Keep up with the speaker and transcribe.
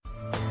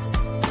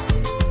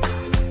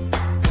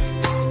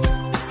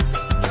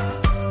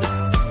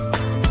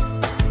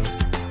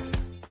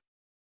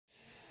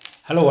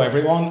Hello,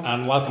 everyone,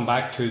 and welcome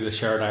back to the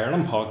Shared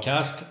Ireland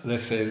podcast.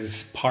 This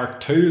is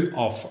part 2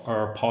 of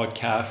our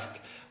podcast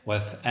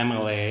with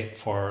MLA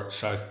for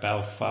South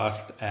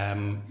Belfast,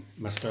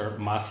 Mr.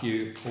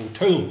 Matthew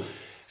O'Toole.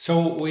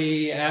 So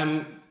we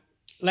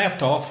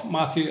left off,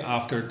 Matthew,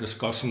 after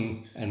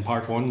discussing in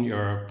part 1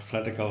 your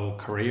political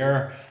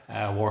career,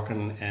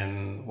 working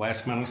in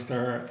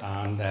Westminster,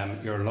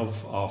 and your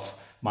love of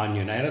Man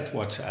United,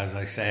 which, as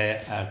I say,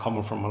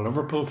 coming from a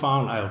Liverpool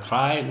fan, I'll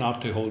try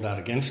not to hold that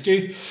against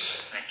you.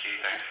 Thank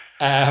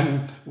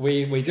you.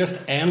 We just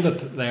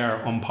ended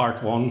there on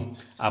part 1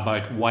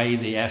 about why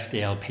the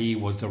SDLP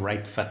was the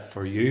right fit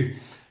for you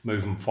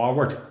moving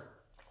forward.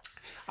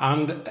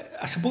 And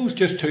I suppose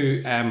just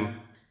to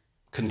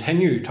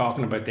continue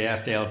talking about the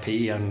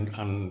SDLP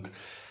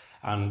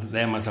and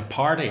them as a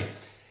party,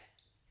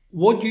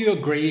 would you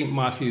agree,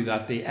 Matthew,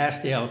 that the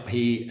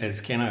SDLP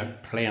is kind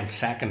of playing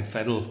second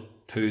fiddle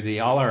to the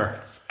other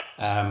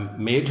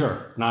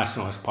major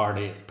nationalist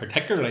party,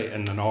 particularly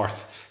in the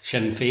north,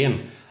 Sinn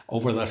Féin,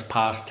 over this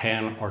past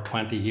 10 or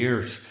 20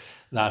 years?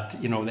 That,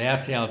 you know, the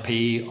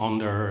SDLP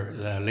under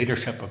the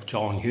leadership of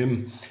John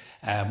Hume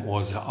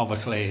was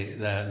obviously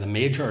the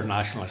major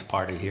nationalist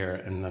party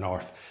here in the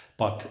north.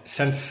 But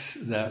since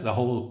the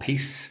whole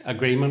peace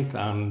agreement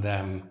and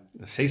the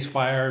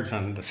ceasefires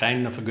and the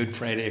signing of a Good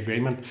Friday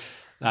Agreement,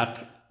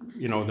 that,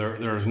 you know,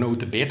 there is no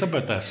debate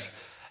about this.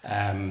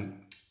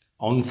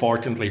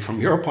 Unfortunately, from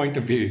your point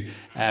of view,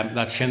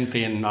 that Sinn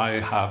Féin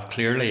now have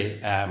clearly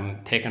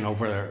taken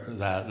over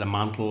the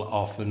mantle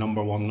of the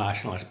number one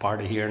nationalist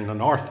party here in the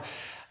north.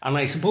 And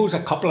I suppose a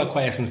couple of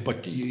questions,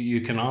 but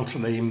you can answer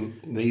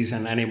these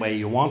in any way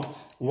you want.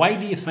 Why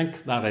do you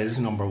think that is,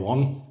 number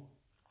one?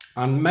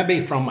 And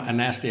maybe from an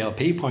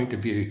SDLP point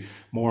of view,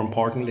 more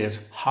importantly,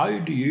 is how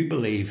do you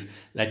believe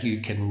that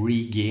you can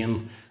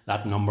regain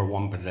that number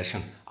one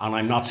position? And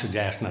I'm not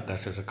suggesting that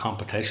this is a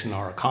competition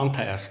or a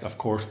contest, of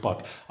course,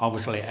 but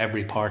obviously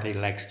every party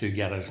likes to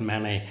get as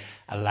many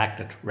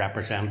elected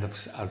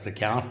representatives as they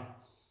can.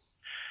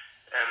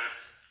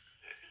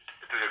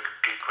 Those are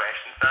good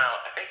questions.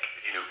 Now, I think,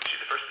 you know,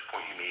 the first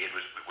point you made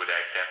was, would I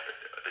accept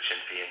that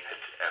Sinn Féin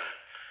had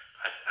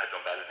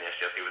done better than the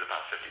SDLP over the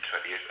past 50 to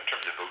 20 years in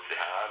terms of votes they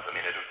have? I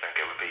mean, I don't think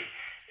it would be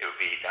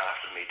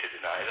daft of me to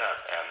deny that.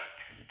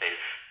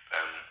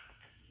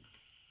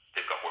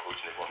 They've got more votes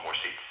and they've won more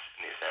seats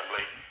in the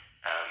Assembly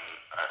and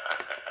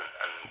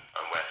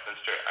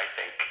Westminster. I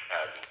think,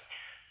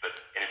 but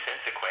in a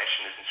sense, the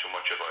question isn't so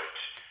much about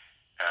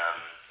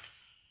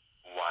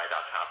why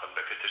that's happened,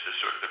 because there's this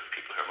sort of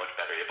people who are much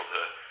better able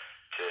to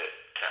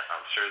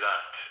answer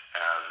that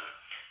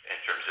in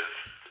terms of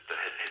the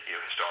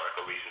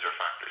historical reasons or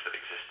factors that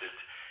existed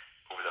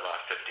over the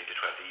last 15 to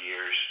 20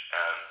 years.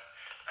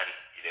 And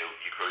you know,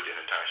 you could do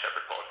an entire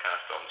separate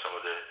podcast on some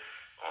of the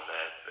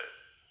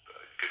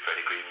Good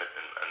Friday Agreement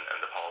and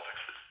the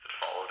politics that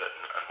followed it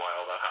and why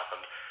all that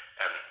happened.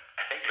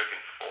 I think looking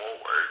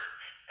forward,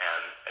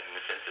 and in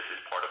a sense this is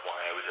part of why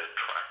I was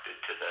attracted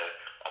to the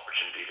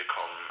opportunity to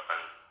come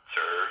and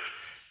serve.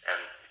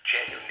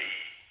 Genuinely,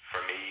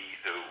 for me,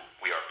 though,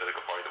 we are a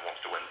political party that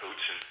wants to win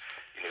votes, and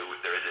you know,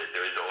 there is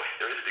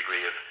a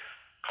degree of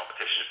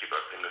competition if people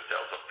are putting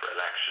themselves up for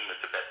election.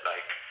 It's a bit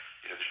like,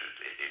 you know,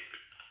 it's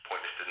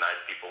pointless to deny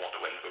that people want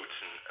to win votes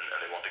and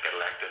they want to get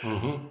elected.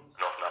 Mm-hmm.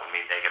 And often that would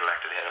mean they get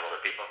elected ahead of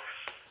other people.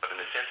 But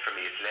in a sense, for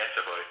me, it's less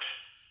about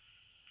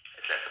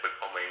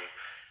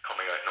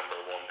coming out number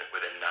one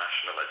within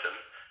nationalism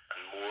and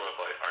more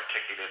about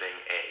articulating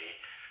a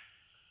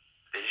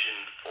vision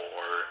for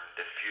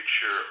the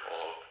future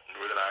of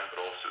Northern Ireland,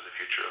 but also the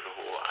future of the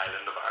whole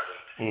island of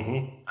Ireland.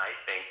 Mm-hmm. I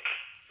think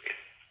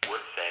it's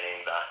worth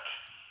saying that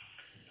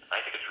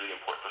I think it's really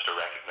important for us to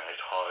recognise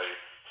how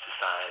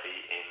society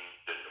in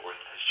the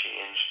north has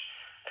changed.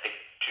 I think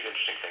two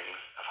interesting things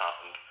have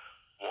happened.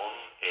 One,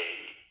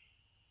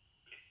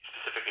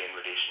 specifically in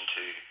relation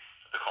to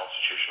the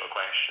constitutional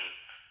question,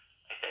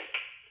 I think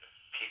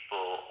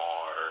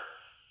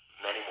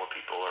many more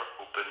people are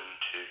open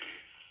to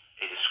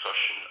a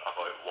discussion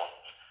about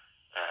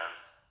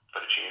for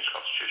the changed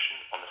constitution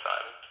on this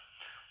island,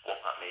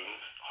 what that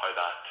means, how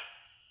that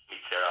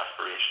meets their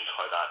aspirations,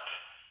 how that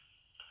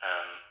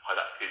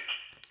could,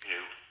 you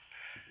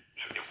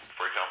know,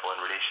 for example,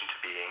 in relation to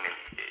being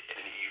in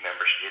an EU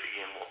member state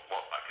again,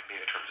 what that could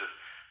mean in terms of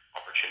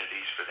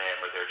opportunities for them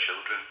or their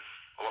children.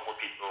 A lot more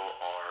people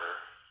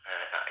are,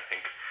 I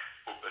think,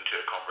 open to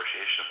a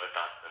conversation about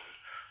that than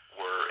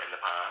were in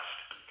the past.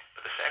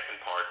 But the second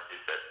part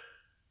is that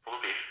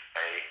probably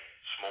a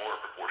smaller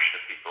proportion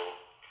of people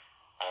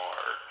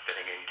are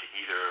fitting into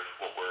either of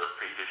what were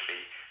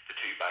previously the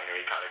two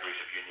binary categories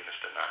of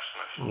unionist and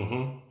nationalist.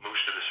 Mm-hmm.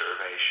 Most of the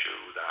surveys show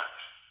that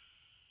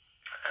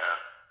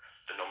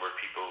the number of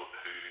people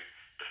who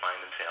define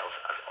themselves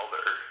as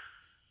other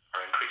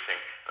are increasing.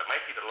 And it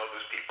might be that a lot of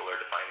those people are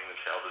defining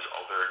themselves as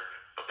other,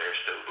 but they're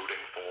still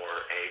voting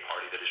for a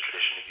party that is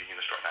traditionally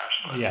unionist or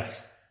nationalist. Yes.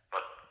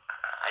 But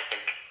I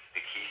think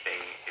the key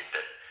thing is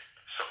that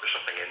there's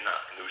something in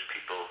that, in those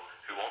people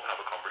who won't have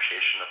a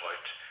conversation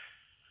about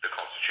the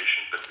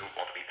constitution but don't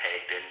want to be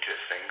pegged into a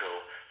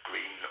single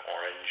green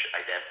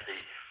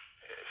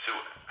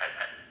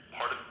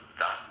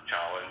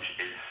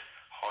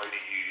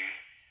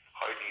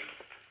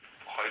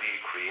do you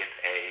create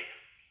a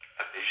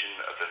vision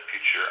of a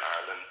future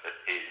Ireland that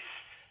is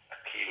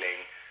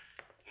appealing,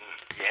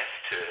 yes,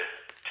 to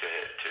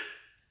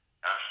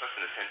nationalists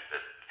in the sense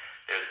that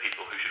they're the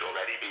people who should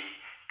already be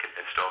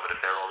convinced of it if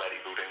they're already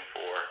voting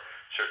for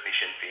certainly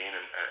Sinn Féin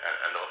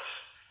and us.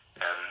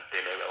 They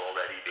may well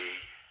already be,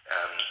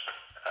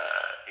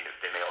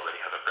 they may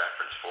already have a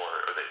preference for,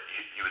 or that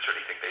you would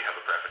certainly think they have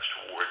a preference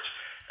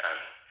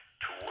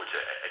towards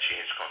a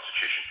changed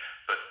constitution.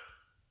 But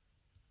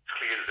it's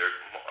clear that there are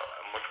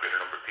a much greater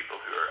number of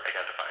people who are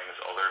identifying as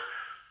other,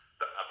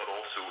 but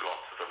also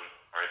lots of them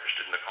are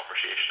interested in the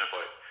conversation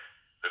about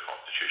the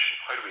constitution.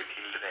 How do we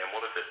appeal to them?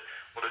 What is it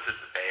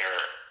that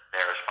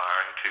they're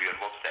aspiring to, and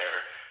what's their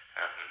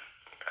and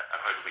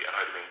how do we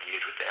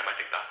engage with them? I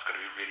think that's going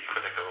to be really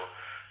critical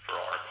for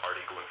our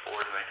party going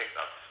forward, and I think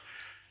that's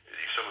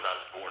some of that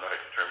is borne out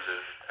in terms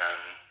of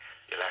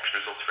the election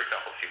results. For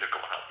example, if you look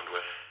at what happened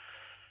with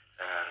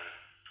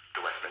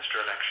the Westminster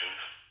elections,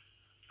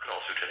 and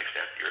also to an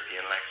extent the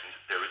European elections,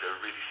 there was a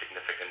really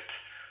significant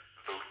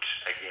vote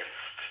against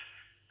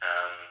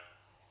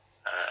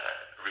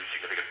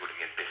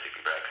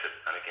basically Brexit,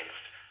 and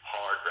against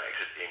hard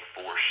Brexit being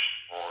forced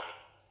on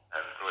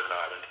Northern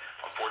Ireland.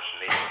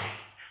 Unfortunately,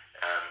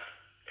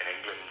 in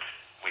England,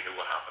 we know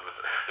what happened with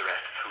the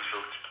rest of those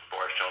votes.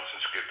 Boris Johnson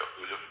scooped up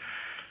those of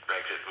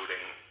Brexit voting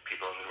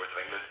people in the north of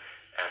England.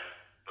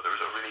 But there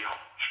was a really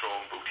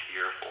strong vote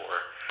here for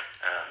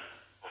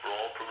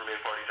overall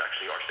pro-Remain parties,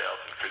 actually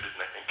ourselves included.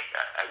 And I think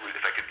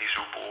if I could be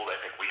so bold, I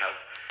think we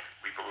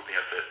probably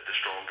have the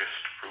strongest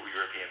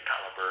pro-European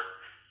calibre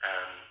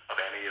of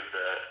any of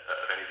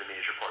the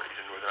major parties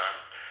in Northern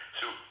Ireland.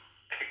 So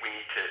I think we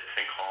need to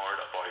think hard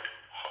about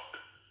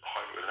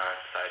how Northern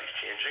Ireland society is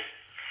changing.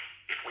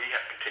 If we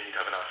continue to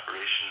have an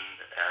aspiration,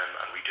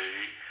 and we do,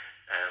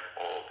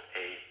 of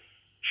a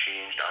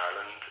changed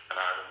Ireland, an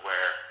Ireland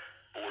where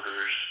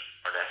borders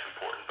are less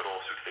important, but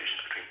also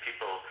divisions between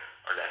people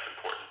are less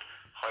important,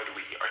 how do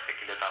we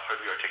articulate that? How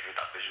do we articulate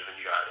that vision of a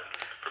new Ireland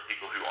for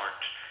people who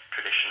aren't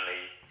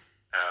traditionally,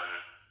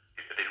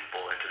 they don't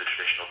fall into the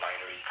traditional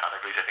binary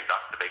categories? I think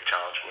that's the big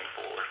challenge going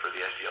forward for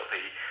the SDLP,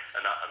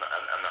 and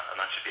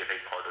that should be a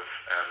big part of,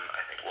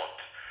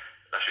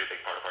 that should be a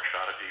big part of our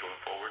strategy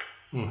going forward.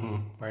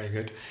 Very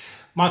good.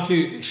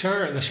 Matthew,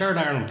 the Shared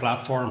Ireland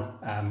platform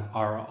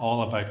are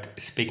all about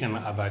speaking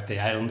about the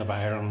island of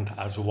Ireland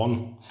as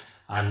one,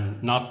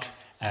 and not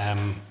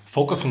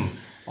focusing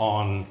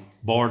on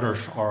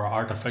borders or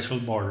artificial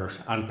borders,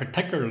 and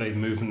particularly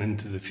moving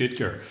into the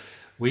future.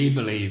 We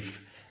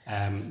believe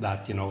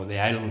that the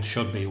island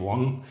should be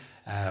one.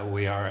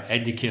 We are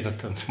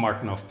educated and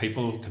smart enough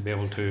people to be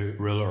able to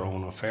rule our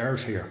own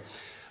affairs here.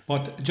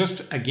 But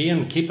just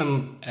again,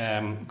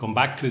 going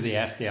back to the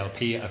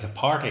SDLP as a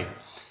party,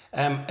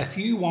 if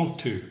you want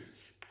to,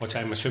 which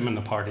I'm assuming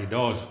the party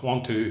does,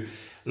 want to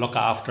look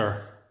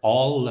after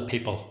all the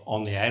people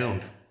on the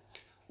island,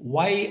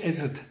 why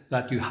is it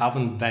that you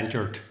haven't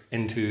ventured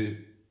into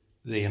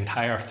the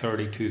entire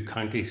 32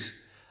 counties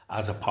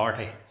as a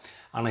party?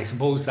 And I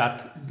suppose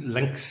that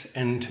links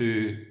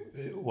into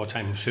what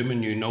I'm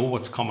assuming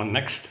what's coming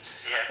next.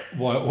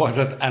 Yeah. Was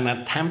it an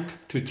attempt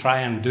to try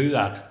and do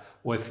that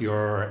with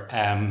your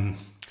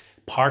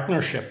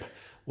partnership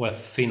with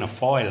Fianna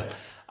Fáil?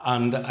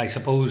 And I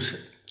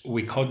suppose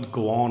we could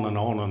go on and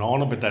on and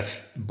on about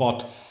this,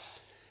 but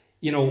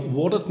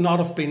would it not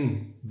have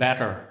been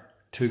better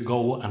to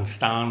go and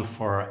stand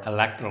for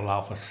electoral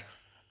office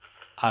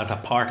as a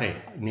party,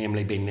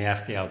 namely being the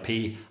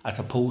SDLP, as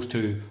opposed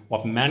to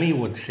what many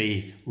would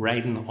see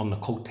riding on the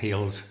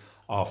coattails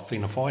of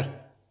Fianna Fáil?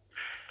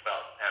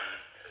 Well,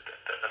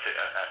 that's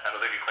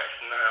another good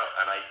question now,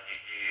 and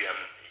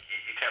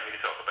you tell me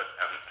to talk about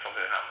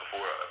something that happened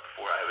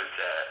before I was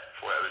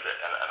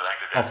an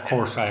elected. Of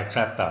course, I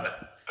accept that.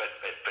 But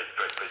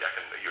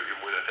you're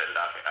more than entitled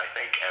to ask me. I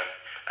think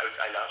I'll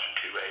answer in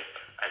two ways.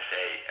 I'd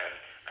say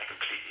I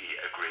completely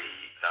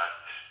agree that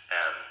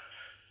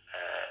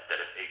that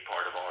a big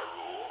part of our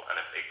role,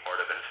 and a big part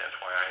of, in a sense,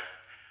 why I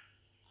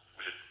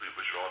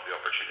was drawn to the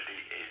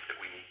opportunity, is that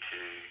we need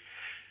to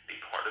be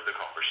part of the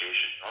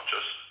conversation, not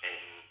just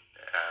in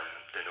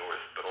the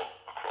north, but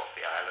across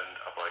the island,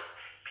 about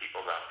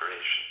people's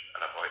aspiration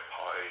and about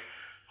how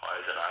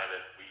as an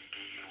island we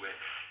deal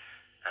with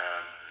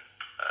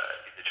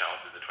the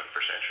challenges of the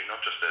 21st century,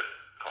 not just the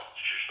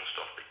constitutional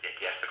stuff, but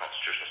yes, the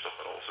constitutional stuff,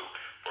 but also,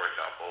 for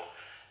example,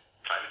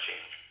 climate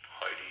change.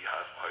 How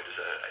does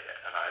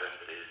an island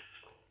that is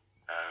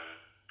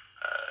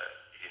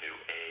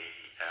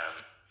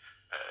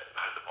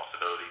has the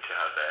possibility to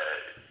have a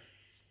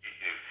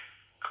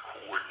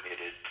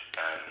coordinated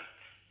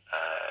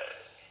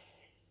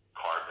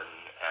carbon,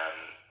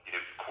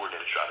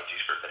 coordinated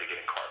strategies for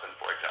mitigating carbon,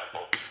 for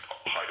example.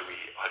 How do we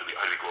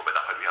go about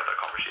that? How do we have that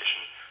conversation?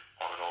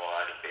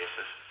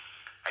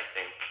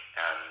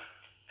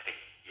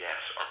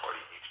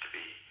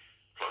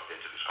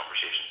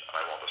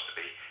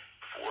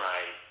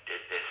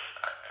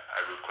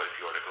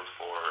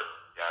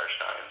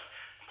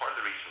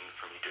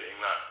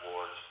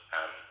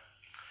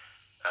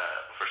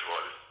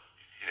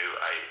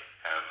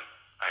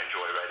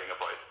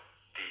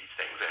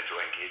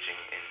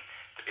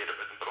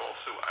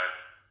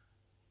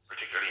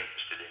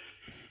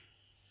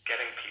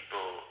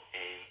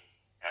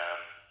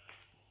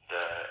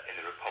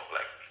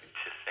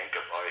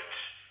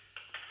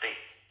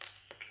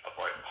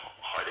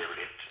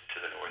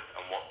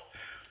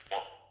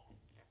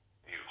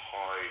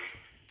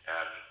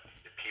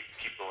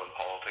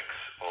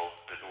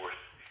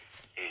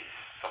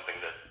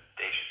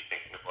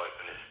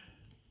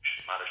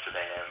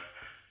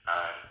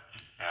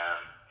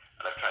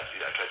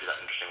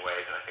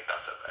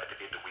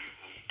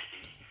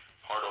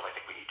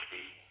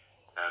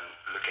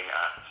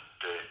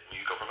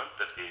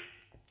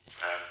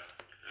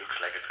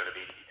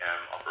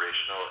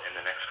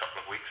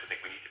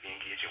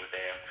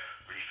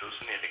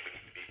 personally, I think we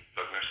need to be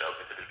plugging ourselves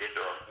into the debate.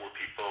 There are more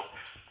people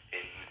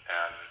in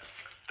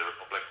the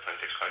Republic,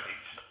 26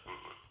 counties,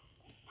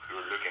 who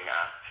are looking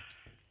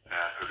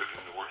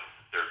north.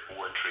 They're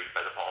more intrigued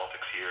by the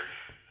politics here.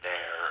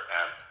 They're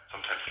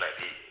sometimes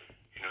slightly,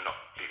 not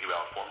completely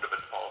well informed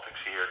about the politics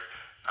here,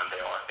 and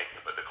they are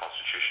thinking about the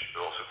Constitution,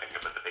 but also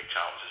thinking about the big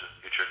challenges of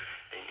the future.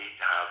 They need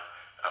to have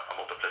a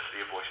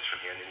multiplicity of voices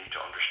from here, and they need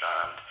to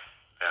understand,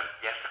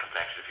 yes, the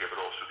complexity of here, but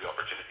also the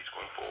opportunities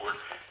going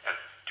forward.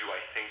 Do I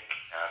think,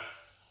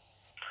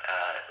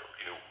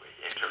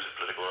 in terms of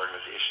political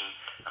organisation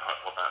and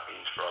what that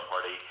means for our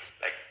party,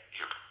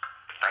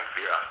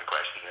 thankfully you're asking the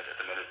question at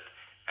the minute.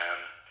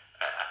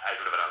 I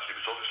don't have an answer. It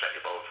was also slightly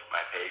above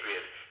my pay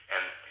grade,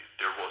 and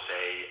there was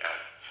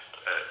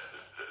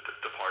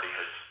the party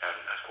has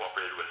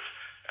cooperated with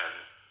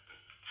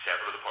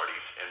several of the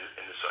parties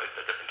in the south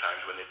at different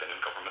times when they've been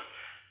in government,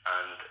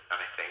 and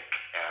I think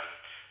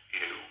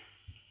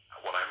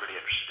what I'm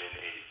really interested in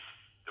is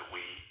that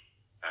we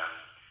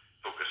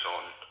focus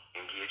on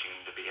engaging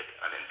in debate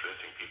and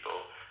influencing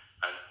people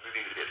and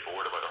moving the debate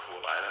forward about our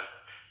whole island.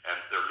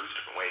 There are loads of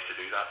different ways to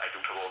do that. I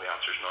don't have all the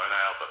answers now,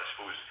 Niall, but I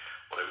suppose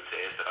what I would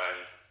say is that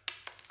I'm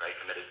very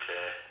committed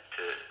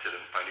to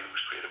them finding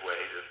those creative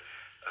ways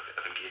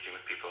of engaging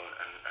with people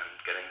and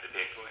getting the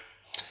debate going.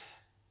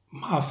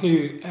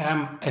 Matthew,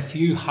 if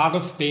you had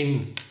have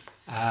been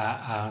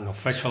an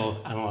official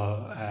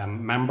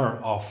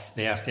member of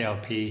the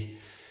SDLP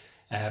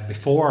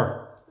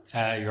before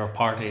your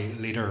party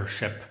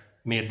leadership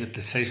made the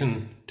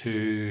decision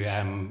to,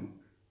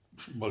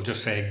 we'll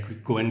just say,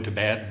 go into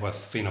bed with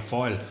Fianna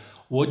Fáil,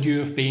 would you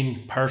have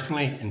been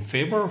personally in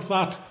favour of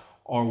that,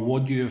 or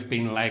would you have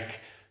been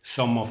like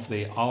some of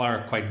the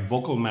other quite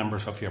vocal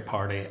members of your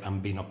party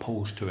and been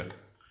opposed to it?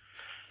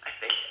 I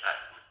think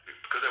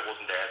because I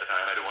wasn't there at the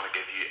time, I don't want to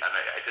give you, and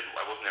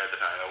I wasn't there at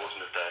the time. I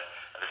wasn't at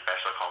the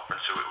special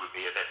conference, so it would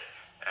be a bit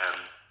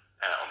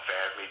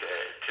unfair of me to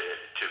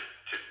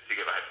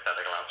give a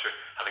hypothetical answer.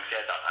 Having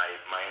said that,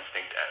 my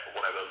instinct,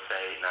 what I will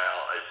say now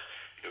is,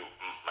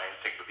 my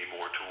instinct would be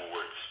more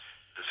towards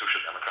the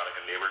social democratic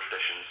and Labour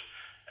traditions.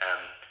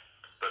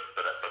 But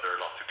there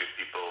are lots of good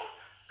people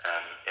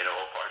in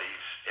all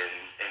parties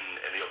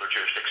in the other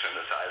jurisdictions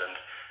on this island,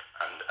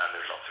 and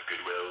there's lots of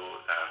goodwill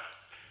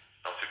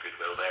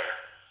there.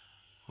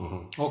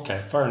 Mm-hmm.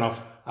 Okay, fair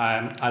enough.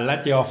 I'll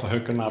let you off the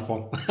hook on that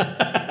one. I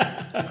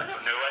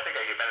don't know. I think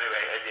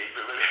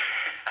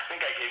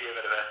I gave you a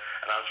bit of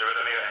an answer,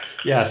 but anyway.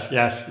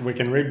 Yes, we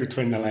can read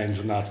between the lines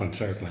on that one,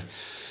 certainly.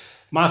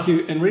 Matthew,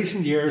 in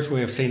recent years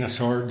we have seen a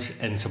surge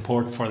in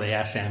support for the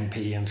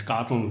SNP in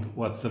Scotland,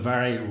 with the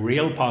very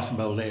real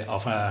possibility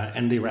of an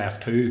Indy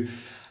Ref 2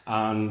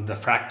 and the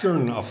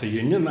fracturing of the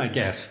union, I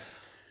guess.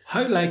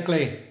 How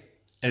likely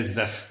is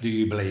this, do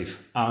you believe?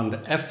 And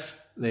if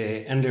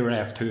the Indy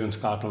Ref 2 in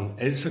Scotland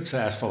is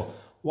successful,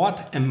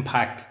 what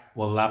impact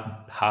will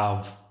that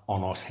have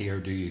on us here,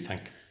 do you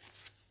think?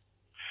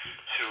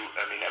 So,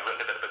 I've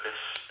written a bit about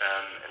this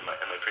in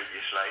my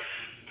previous life.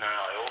 Now,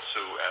 I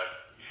also,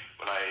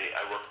 when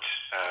I worked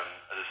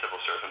as a civil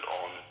servant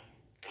on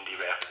Indy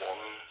Ref 1,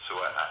 so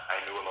I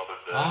know a lot of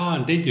the... Ah,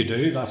 indeed you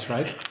do, that's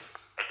right.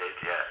 I did,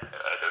 yeah.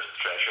 There's the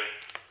Treasury.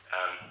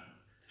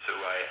 So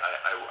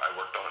I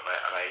worked on it,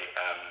 and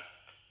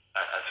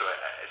so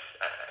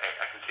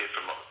I can see it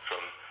from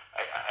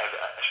I have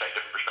a slightly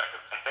different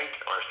perspective, I think,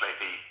 or a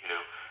slightly,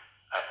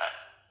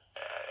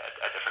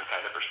 a different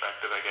kind of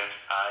perspective, I guess.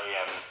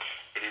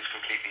 It is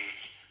completely,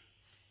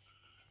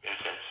 in a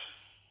sense,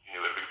 it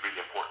would be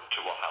really important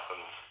to what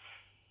happens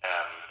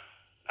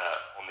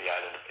on the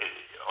island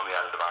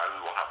of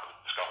Ireland, what happens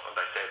in Scotland.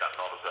 I say that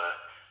not as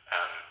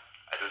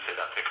I don't say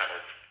that to kind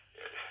of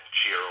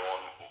cheer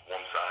on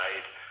one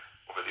side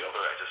over the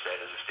other. I just say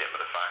it as a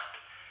statement of fact.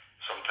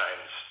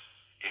 Sometimes,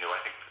 I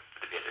think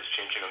the debate is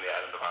changing on the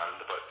island of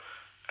Ireland about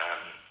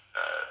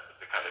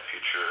the kind of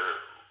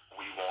future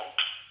we want,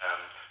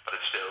 but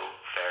it's still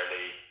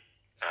fairly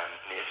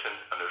nascent,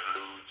 and there's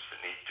loads that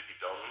need to be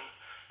done.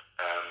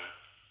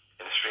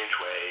 In a strange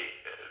way,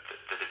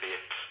 the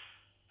debate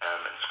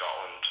in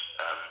Scotland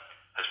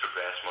has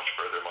progressed much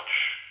further, much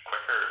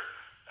quicker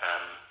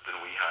than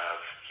we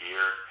have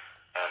here.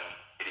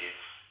 It is.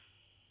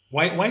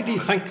 Why do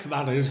you think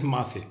that is,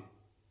 Matthew?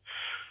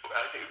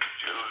 I think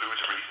loads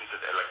of reasons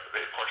that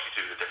partially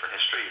to the different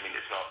history.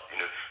 It's not,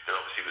 there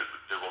obviously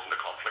there wasn't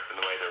a conflict in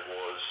the way there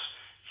was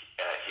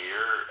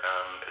here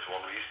is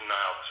one reason.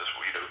 Now it's just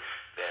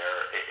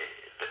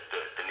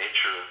the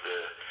nature of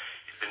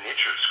the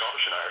nature of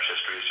Scottish and Irish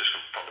history is just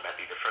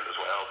fundamentally different as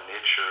well. The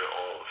nature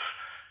of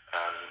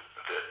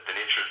the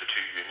nature of the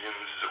two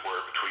unions, as it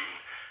were, between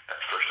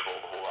first of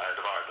all the whole island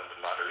of Ireland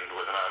and latterly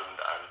Northern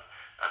Ireland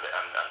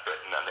and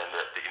Britain, and then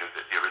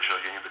the original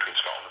union between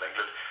Scotland and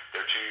England.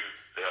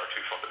 They are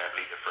two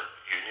fundamentally different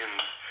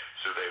unions.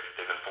 So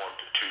they've informed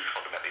two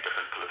fundamentally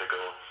different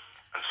political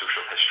and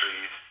social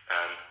histories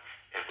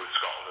in both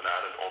Scotland and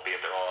Ireland, albeit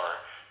there are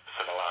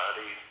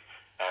similarities.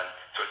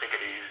 So I think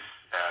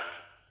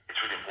it's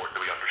really important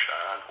that we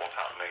understand what's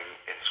happening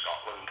in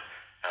Scotland.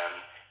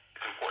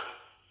 It's important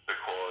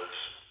because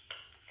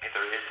if there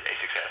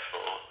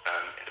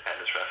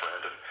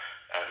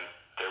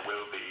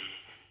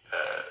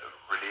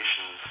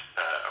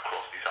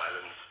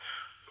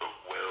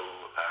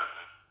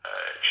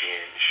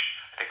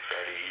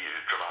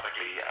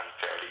and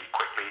fairly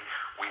quickly,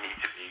 we need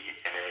to be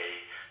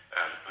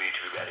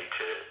ready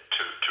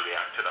to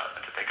react to that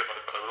and to think about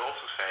it. But I would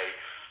also say,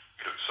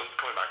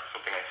 coming back to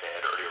something I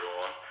said earlier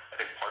on,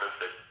 I think part of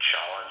the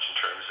challenge in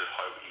terms of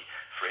how we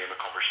frame a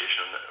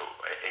conversation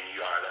in New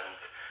Ireland,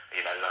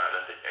 United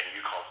Ireland, a new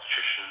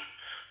constitution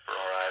for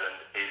our island,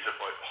 is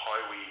about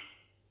how we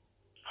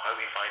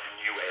find a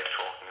new way of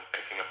talking and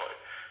thinking about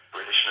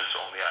Britishness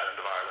on the island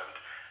of Ireland.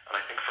 And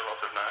I think for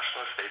lots of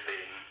nationalists, they've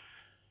been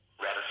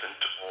reticent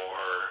or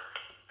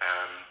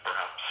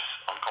perhaps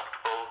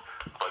uncomfortable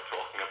about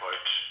talking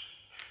about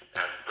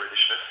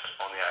Britishness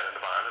on the island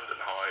of Ireland, and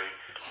how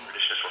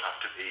Britishness will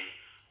have to be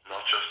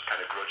not just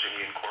kind of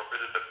grudgingly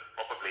incorporated, but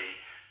probably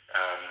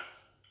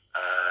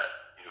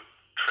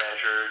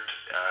treasured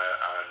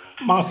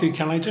and... Matthew,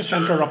 can I just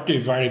interrupt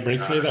you very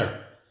briefly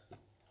there?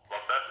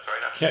 What's that?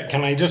 Sorry,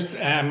 Can I just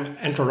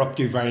interrupt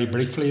you very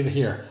briefly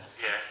here?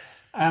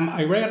 Yeah.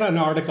 I read an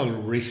article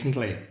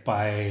recently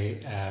by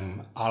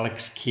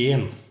Alex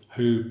Kane,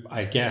 who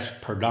I guess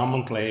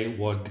predominantly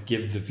would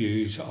give the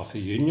views of the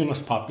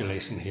unionist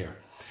population here.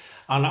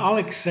 And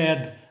Alex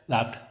said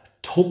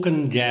that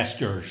token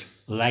gestures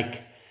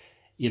like,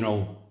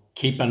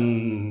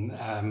 making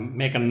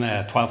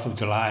the 12th of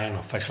July an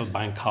official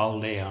bank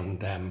holiday,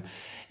 and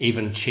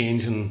even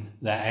changing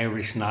the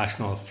Irish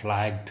national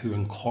flag to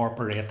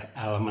incorporate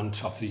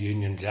elements of the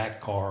Union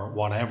Jack or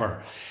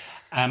whatever.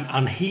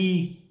 And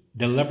he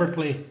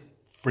deliberately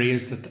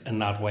phrased it in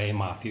that way,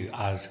 Matthew,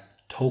 as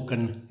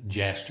token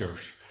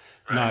gestures.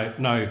 Right.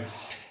 Now,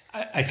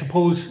 I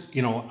suppose,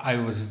 I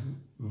was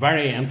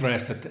very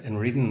interested in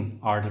reading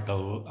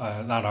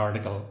that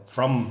article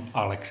from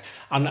Alex,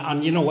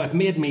 and it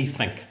made me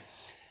think.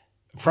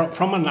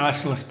 From a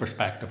nationalist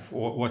perspective,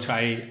 which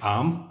I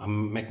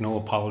make no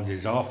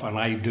apologies of, and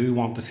I do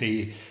want to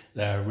see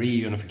the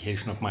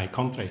reunification of my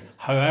country.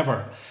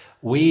 However,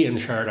 we in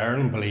Shared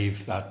Ireland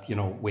believe that,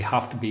 we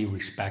have to be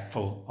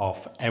respectful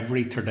of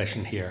every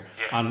tradition here.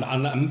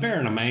 Yeah. And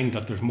bearing in mind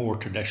that there's more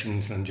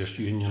traditions than just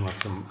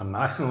unionism and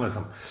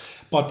nationalism.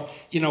 But,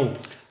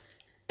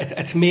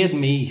 it's made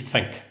me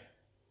think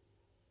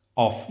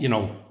of,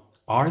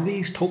 are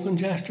these token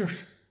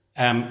gestures?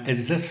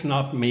 Is this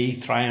not me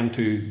trying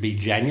to be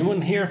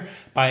genuine here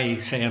by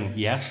saying,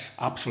 yes,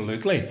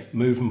 absolutely,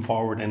 moving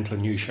forward into a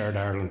new Shared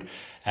Ireland,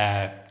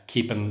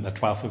 keeping the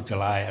 12th of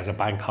July as a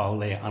bank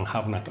holiday and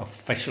having it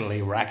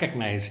officially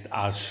recognised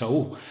as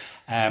so?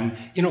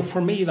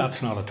 For me,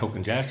 that's not a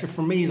token gesture.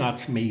 For me,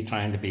 that's me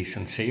trying to be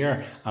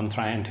sincere and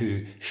trying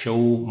to show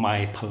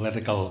my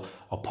political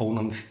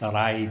opponents that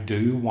I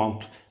do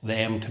want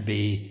them to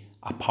be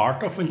a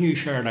part of a new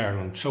Shared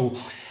Ireland. So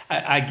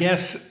I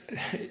guess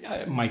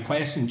my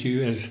question to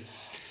you is,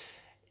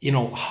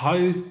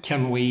 how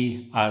can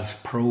we as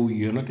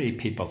pro-unity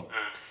people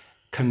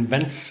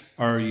convince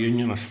our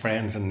unionist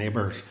friends and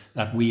neighbours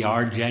that we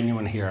are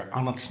genuine here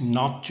and it's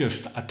not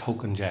just a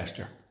token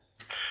gesture?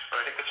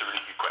 Well, I think that's a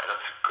really good question.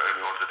 That's going to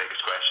be one of the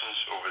biggest questions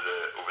over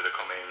the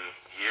coming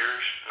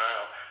years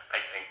now. I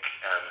think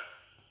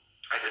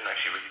I didn't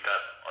actually read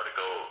that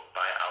article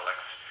by Alex,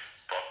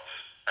 but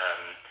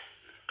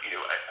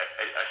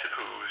I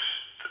suppose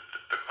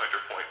the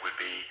counterpoint would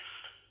be,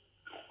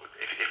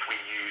 if we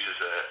use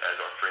as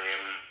our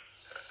frame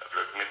of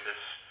looking at this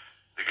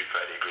the Good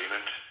Friday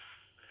Agreement.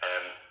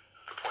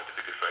 The point of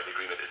the Good Friday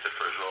Agreement is that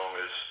for as long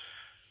as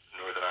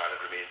Northern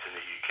Ireland remains in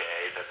the UK,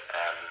 that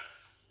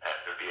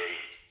there'll be a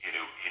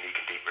unique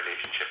and deep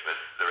relationship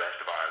with the rest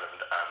of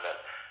Ireland, and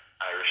that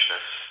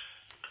Irishness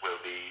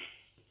will be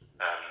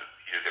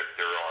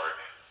there are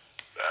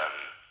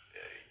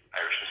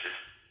Irishness is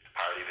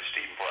parity of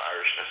esteem for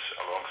Irishness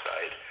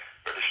alongside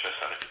Britishness,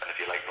 and if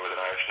you like Northern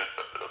Irishness,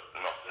 but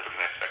not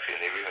actually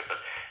in the agreement.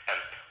 But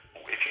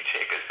if you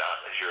take that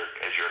as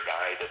your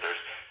guide, that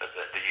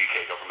the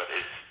UK government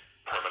is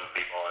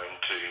permanently bound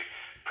to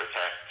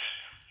protect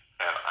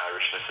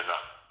Irishness in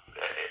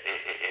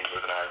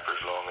Northern Ireland for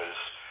as long as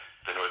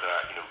Northern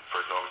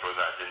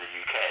Ireland's in the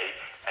UK,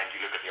 and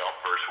you look at the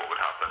obverse, what would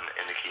happen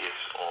in the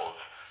case of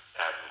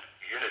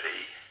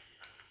unity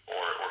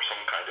or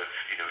some kind of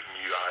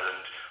new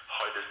Ireland?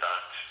 How are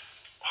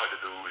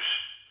those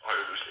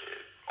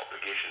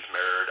obligations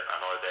mirrored,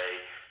 and are they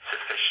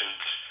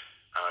sufficient,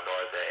 and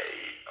are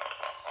they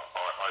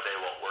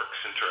what works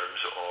in terms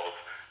of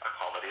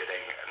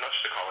accommodating, not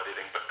just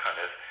accommodating, but kind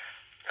of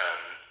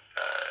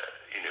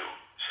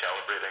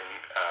celebrating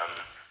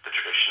the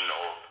tradition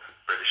of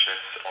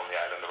Britishness on the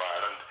island of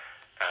Ireland?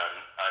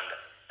 And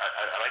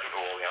I don't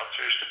know all the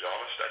answers, to be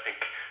honest. I think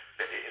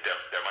that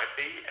there might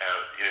be.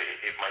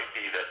 It might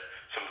be that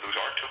some of those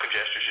aren't token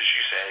gestures, as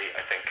you say.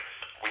 I think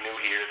we know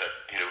here that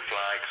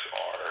flags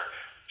are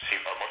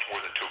much more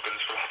than tokens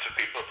for lots of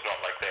people. It's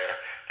not like they're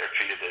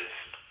treated as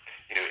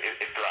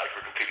if flags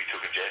were completely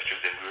token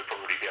gestures, then we would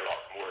probably be a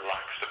lot more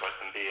relaxed about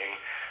them being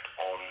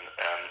on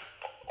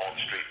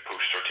street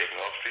posts or taken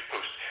off street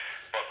posts.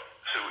 But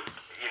so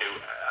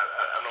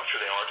I'm not sure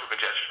they are token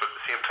gestures, but at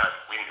the same time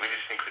we need to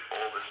think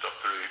all this stuff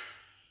through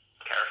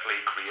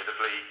carefully,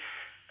 creatively,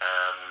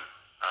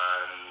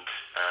 and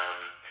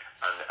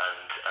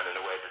in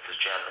a way that's as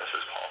generous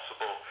as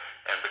possible,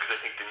 because I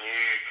think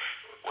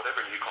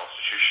whatever new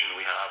constitution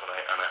we have, and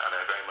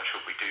I very much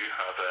hope we do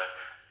have that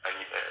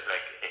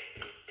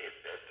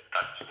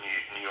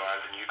new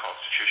Ireland, a new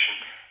constitution.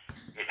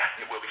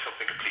 It will be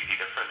something completely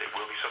different. It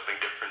will be something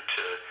different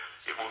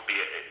it won't be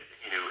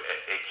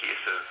a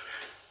case of.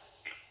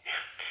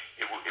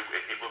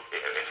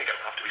 I think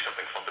it'll have to be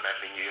something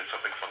fundamentally new and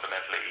something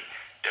fundamentally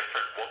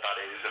different. What that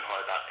is and how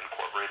that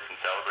incorporates and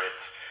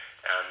celebrates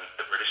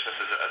the Britishness,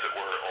 as it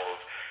were, of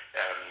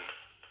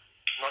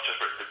not just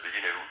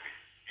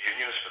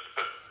unionists,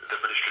 but the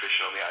British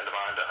tradition on the island of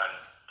Ireland, and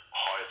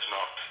how it's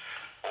not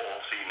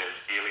all seen as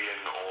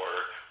alien or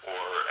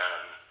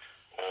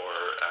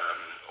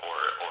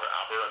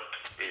aberrant,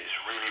 is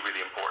really,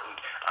 really important.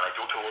 And I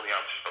don't know all the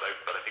answers, but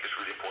I think it's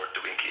really important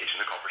that we engage in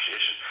the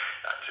conversation.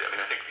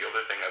 I think the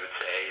other thing I would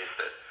say is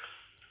that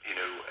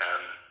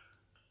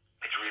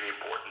it's really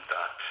important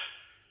that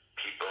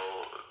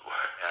people,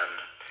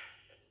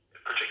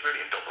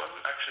 particularly in Dublin,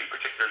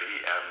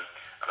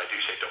 and I do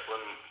say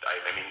Dublin,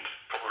 I mean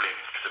probably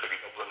specifically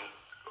Dublin,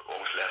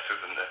 almost less so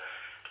than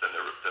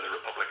the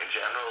Republic in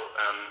general.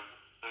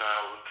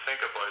 Now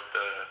think about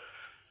the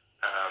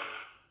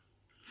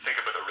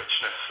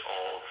richness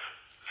of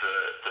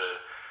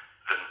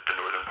the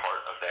northern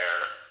part of their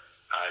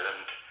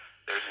island.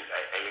 There's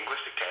a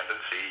linguistic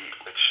tendency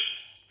which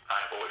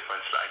I've always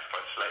found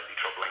slightly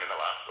troubling in the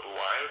last little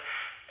while.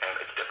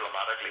 It's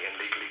diplomatically and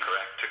legally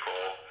correct to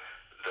call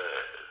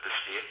the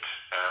state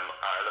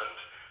Ireland,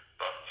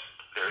 but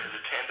there is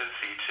a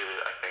tendency to,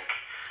 I think,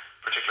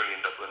 particularly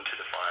in Dublin, to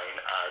define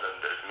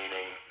Ireland as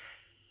meaning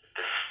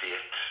the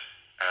state,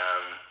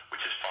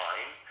 which is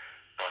fine,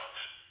 but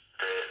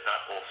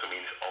that also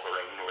means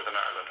othering Northern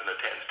Ireland, and it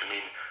tends to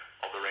mean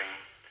othering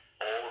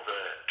all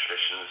the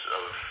traditions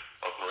of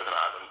Northern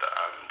Ireland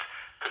and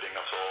putting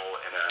us all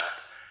in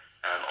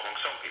among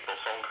some people,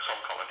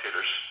 some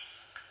commentators,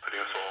 putting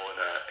us all in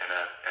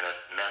a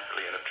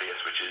mentally in a place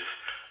which is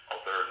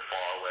other and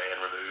far away and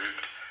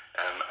removed,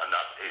 and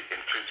that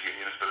includes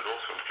unionists, but it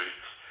also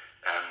includes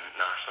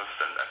nationalists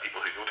and people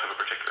who don't have a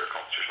particular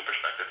constitutional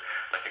perspective.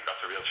 And I think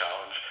that's a real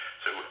challenge.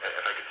 So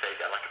if I could say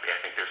delicately, I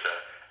think there's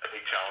a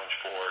big challenge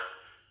for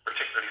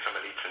particularly some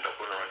elites in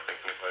Dublin around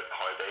thinking about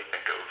how they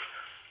think of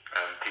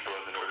people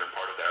in the northern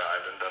part of their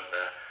island and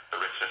the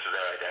richness of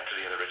their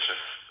identity and the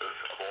richness of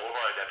all of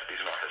our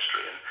identities in our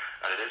history.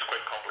 And it is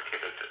quite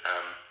complicated.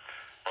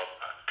 But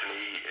to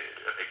me,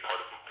 a big part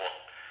of what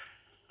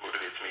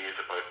motivates me is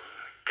about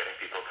getting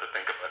people to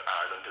think about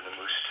Ireland in the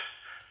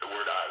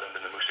word Ireland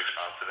in the most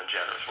expansive and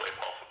generous way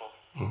possible.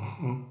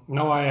 Mm-hmm.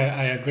 No,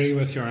 I agree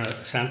with your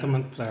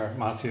sentiment there,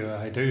 Matthew.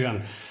 I do,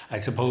 and I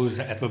suppose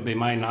it would be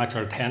my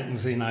natural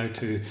tendency now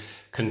to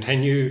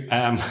continue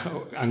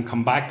and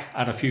come back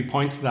at a few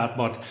points to that,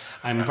 but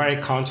I'm very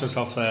conscious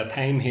of the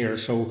time here,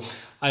 so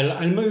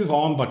I'll move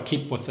on but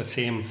keep with the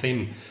same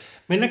theme.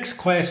 My next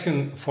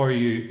question for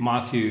you,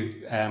 Matthew,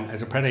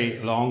 is a pretty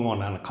long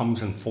one, and it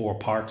comes in 4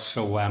 parts,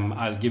 so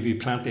I'll give you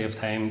plenty of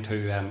time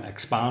to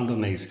expand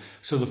on these.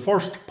 So the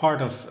first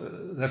part of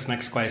this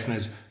next question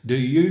is, do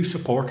you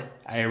support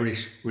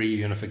Irish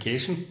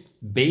reunification?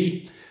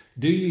 B,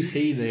 do you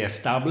see the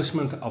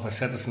establishment of a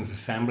Citizens'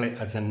 Assembly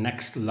as the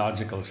next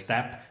logical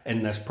step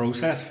in this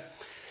process?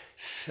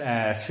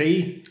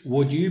 C,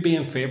 would you be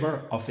in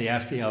favour of the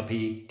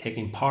SDLP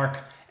taking part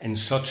in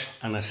such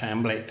an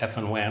assembly if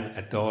and when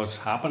it does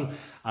happen?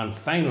 And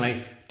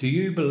finally, do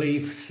you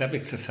believe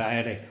civic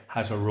society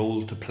has a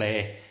role to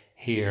play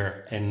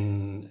here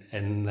in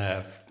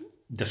the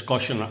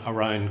discussion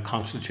around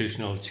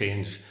constitutional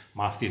change,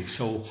 Matthew?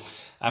 So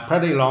a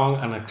pretty long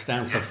and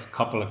extensive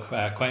couple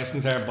of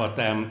questions there, but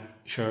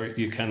sure,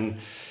 you can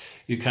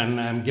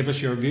give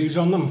us your views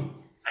on them.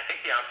 I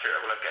think the answer,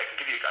 well, I can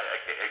give you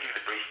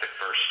the brief bit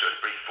first, or the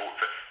brief vote.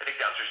 I think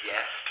the answer is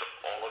yes to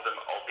all of them,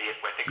 albeit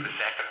I think the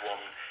second one,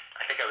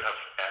 I think I would have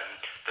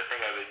the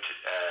thing I would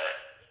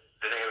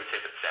say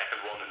about the second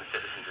one in the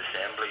Citizens'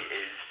 Assembly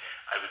is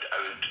I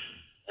would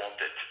want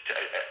it to,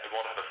 I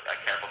want to have a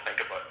careful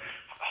think about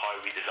how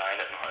we design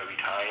it and how we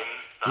time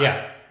that.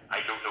 Yeah. I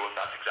don't know if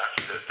that's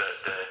exactly the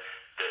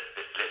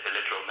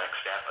literal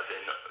next step, as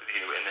in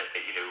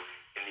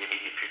in the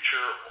immediate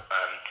future,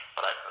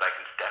 but I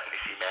can definitely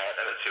see merit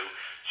in it.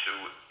 So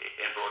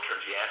in broad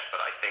terms, yes.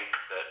 But I think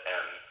that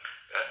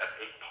a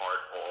big part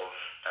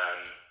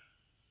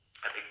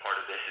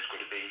of this is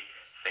going to be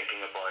thinking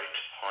about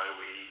how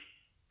we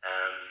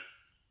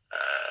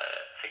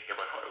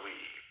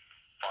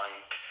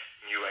find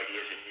new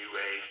ideas and new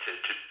ways to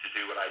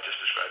do what I just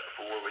described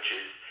before, which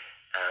is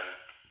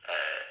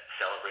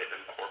celebrate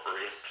and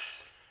incorporate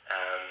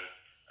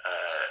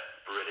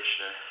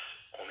Britishness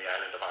on the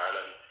island of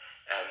Ireland.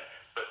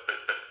 But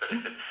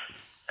if it's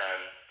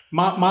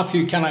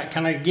Matthew, can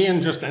I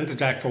again just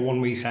interject for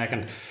 1 wee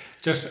second?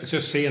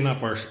 Just saying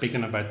that we're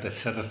speaking about the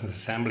Citizens'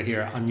 Assembly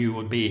here, and you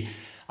would be,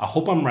 I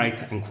hope I'm right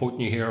in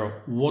quoting you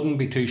here, wouldn't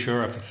be too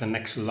sure if it's the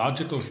next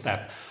logical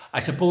step. I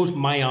suppose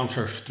my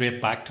answer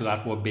straight back to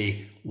that would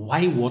be,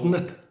 why wouldn't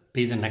it?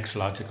 be the next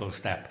logical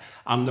step?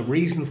 And the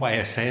reason why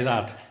I say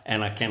that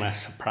in a kind of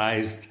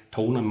surprised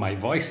tone in my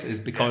voice is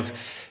because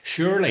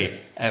surely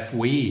if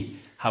we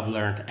have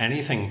learned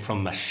anything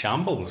from the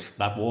shambles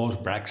that was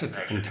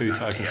Brexit in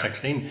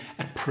 2016,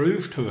 it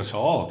proved to us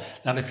all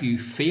that if you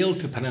fail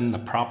to put in the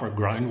proper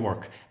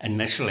groundwork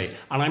initially,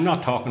 and I'm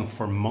not talking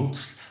for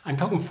months, I'm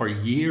talking for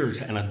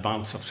years in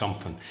advance of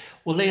something,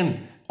 well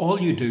then all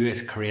you do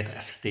is create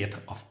a state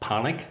of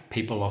panic.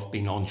 People have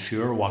been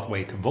unsure what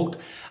way to vote,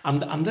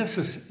 and this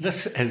is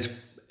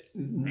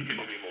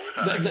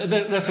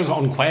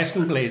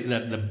unquestionably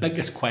the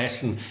biggest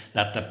question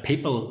that the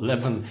people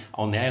living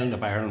on the island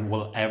of Ireland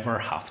will ever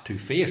have to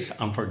face,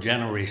 and for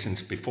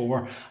generations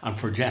before and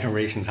for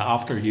generations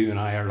after you and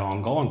I are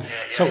long gone.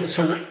 So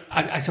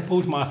I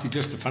suppose, Matthew,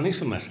 just to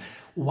finish on this,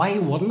 why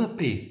wouldn't it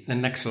be the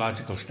next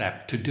logical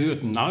step to do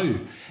it now?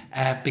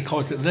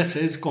 Because this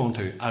is going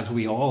to, as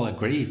we all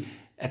agree,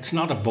 it's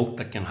not a vote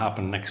that can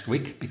happen next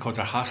week, because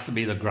there has to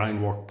be the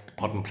groundwork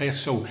put in place.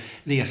 So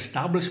the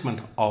establishment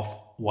of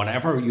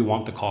whatever you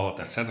want to call it,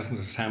 the Citizens'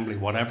 Assembly,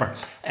 whatever,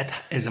 it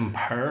is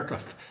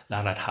imperative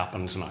that it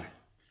happens now.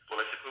 Well,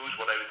 I suppose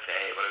what I would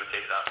say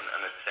to that,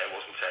 and I'd say I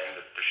wasn't saying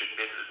that there shouldn't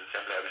be a Citizens'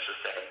 Assembly, I was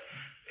just saying,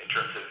 in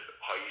terms of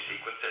how you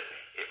sequence it,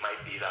 it might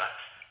be that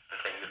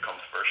the thing that comes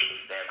first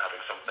is them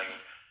having something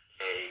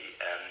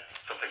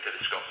to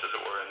discuss, as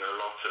it were, and there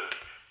are lots of,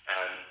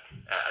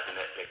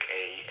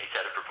 a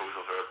set of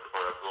proposals or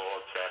a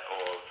broad set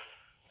of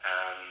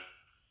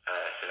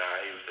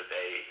scenarios that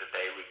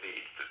they would be,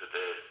 that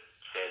the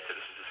said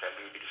Citizens'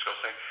 Assembly would be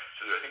discussing.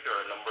 So I think there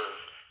are a number of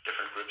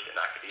different groups in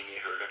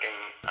academia who are looking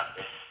at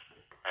this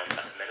at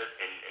the minute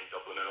in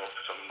Dublin, and also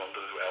some in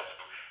London as well. So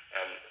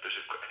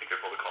I think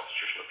they're called the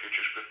Constitutional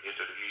Futures Group based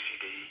out of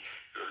UCD,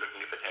 who are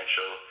looking at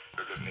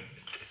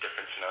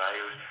different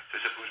scenarios.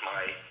 So I suppose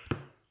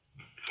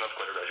it's not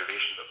quite a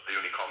reservation, but the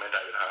only comment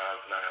I would have,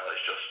 Niall,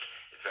 is just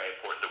it's very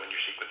important that when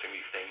you're sequencing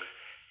these things,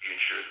 you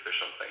ensure that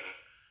there's something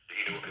that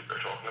you know what people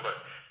are talking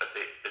about. But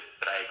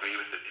I agree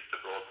with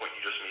the broad point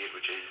you just made,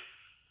 which is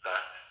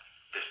that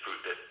this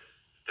proved that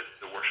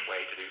the worst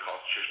way to do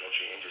constitutional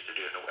change is to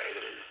do it in a way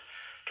that is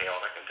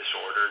chaotic and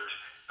disordered,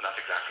 and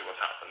that's exactly what's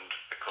happened,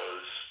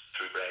 because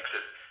through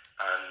Brexit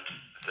and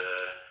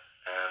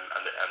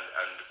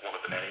one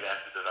of the many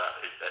lessons of that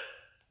is that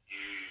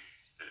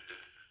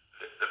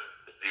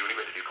the only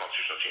way to do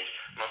constitutional change,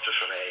 not just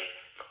from a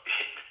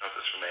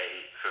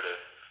sort of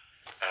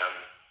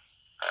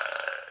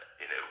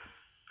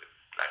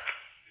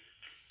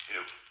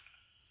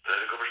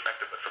political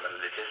perspective, but from a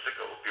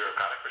logistical,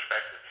 bureaucratic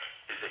perspective,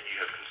 is that you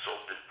have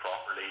consulted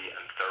properly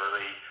and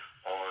thoroughly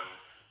on,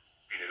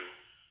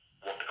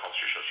 what the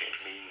constitutional change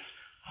means,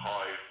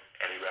 how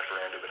any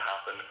referendum would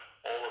happen.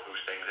 All of those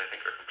things, I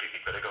think, are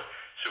completely critical.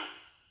 So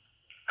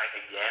I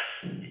think, yes,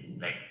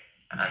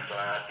 I'm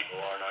glad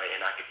people are now in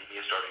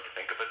academia starting to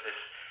think about this,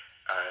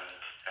 and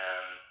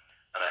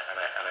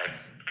I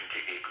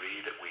completely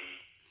agree that we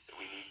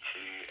need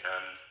to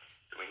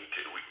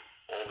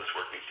all this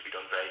work needs to be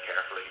done very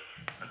carefully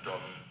and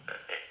done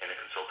in a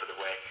consultative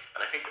way.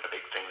 And I think a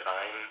big thing that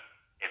I'm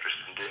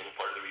interested in doing,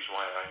 part of the reason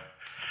why I've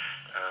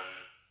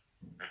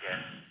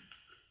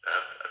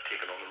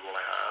taken on the role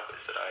I have,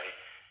 is that I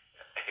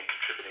think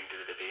contributing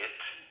to the debate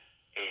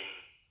in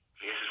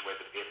places where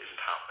the debate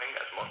isn't happening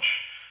as much.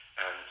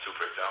 So,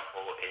 for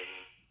example, we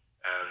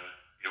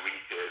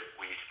need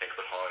to think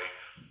about how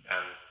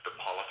the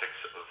politics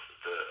of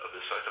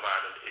the south of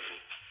Ireland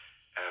isn't.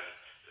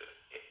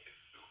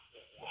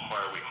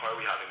 How are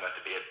we having that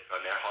debate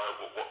on there?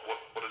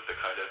 What is the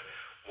kind of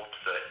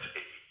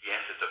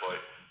yes, it's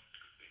about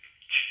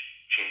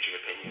changing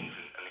opinions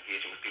and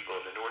engaging with people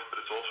in the north, but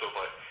it's also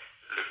about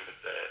looking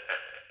at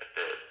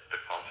the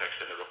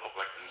context in the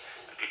Republic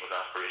and people's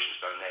aspirations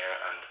down there,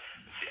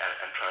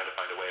 and trying to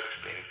find a way of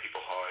explaining to people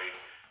how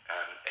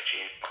a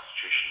changed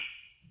constitution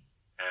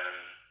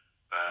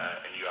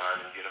a new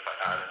Ireland,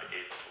 unified Ireland,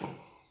 is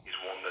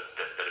one that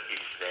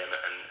appeals to them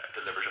and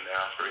delivers on their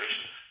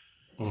aspirations.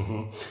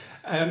 Mm-hmm.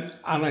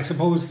 And I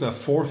suppose the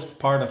fourth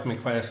part of my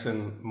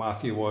question,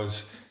 Matthew,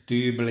 was, do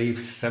you believe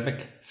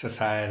civic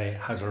society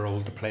has a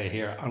role to play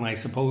here? And I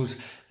suppose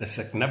the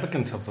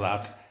significance of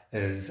that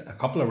is a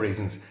couple of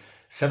reasons.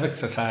 Civic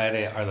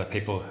society are the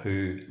people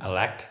who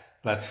elect,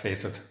 let's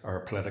face it, our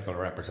political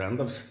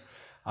representatives.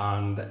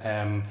 And,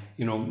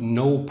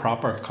 no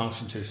proper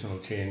constitutional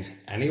change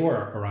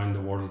anywhere around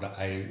the world,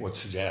 I would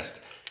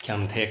suggest,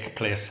 can take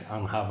place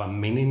and have a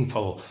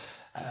meaningful,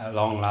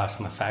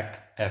 long-lasting effect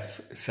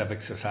if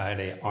civic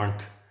society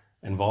aren't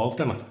involved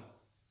in it.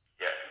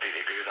 Yeah,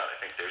 completely agree with that. I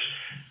think there's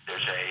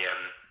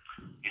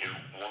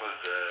one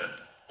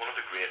of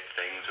the great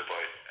things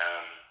about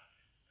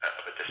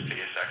this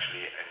place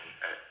actually, and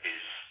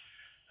is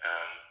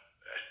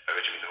by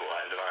which I mean the whole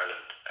island of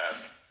Ireland,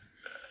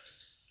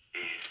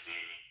 is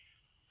the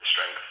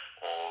strength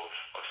of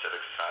civic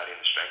society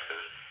and the strength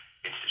of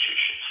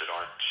institutions that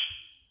aren't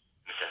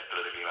in a sense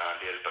politically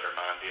mandated, but are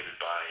mandated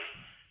by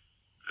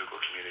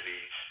local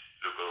communities,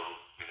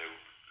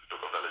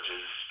 local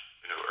villages,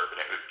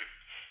 urban.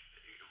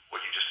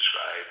 What you just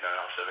described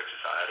now, civic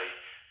society.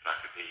 And that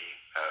could be,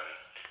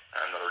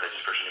 I'm not a religious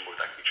person anymore,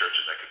 that could be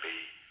churches, that could be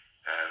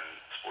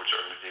sports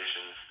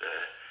organisations,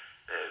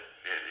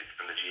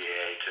 from the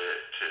GAA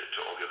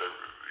to all the other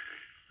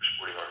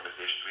sporting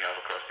organisations we have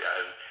across the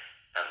island.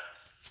 And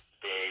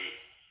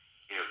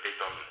they've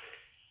done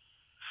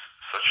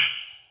such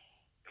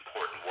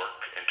important work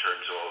in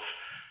terms of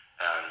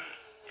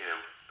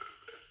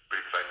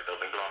really providing the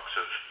building blocks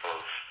of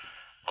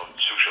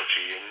social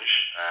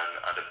change,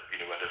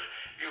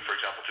 for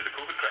example, through the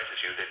COVID crisis,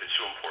 they've been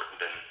so important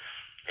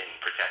in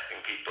protecting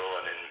people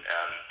and in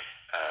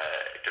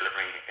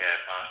delivering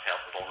fast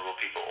help to vulnerable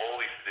people. All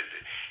these,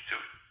 so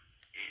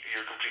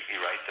you're completely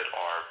right that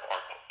our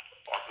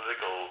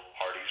political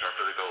parties, our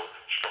political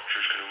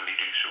structures can only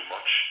do so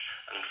much.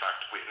 And in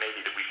fact,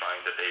 maybe that we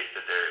find that there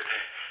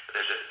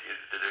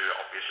are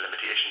obvious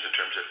limitations in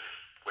terms of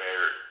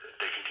where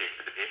they can take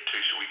the debate to.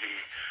 So we do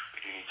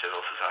need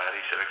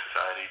civic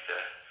society to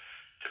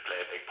play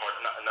a big part.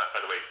 And that, by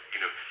the way,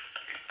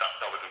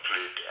 that would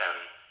include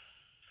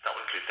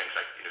things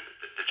like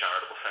the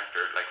charitable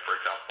sector. Like, for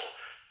example,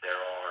 there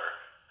are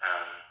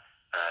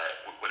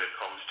when it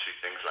comes to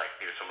things like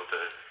some of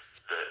the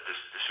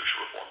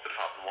social reforms that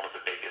have happened, one of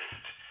the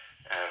biggest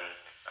and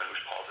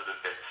most positive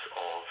bits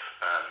of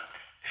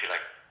if you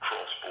like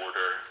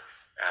cross-border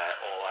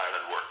all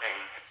Ireland working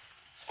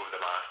over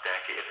the last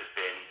decade has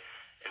been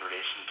in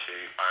relation to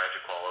marriage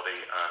equality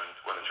and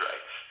women's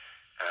rights,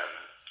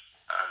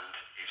 and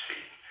you've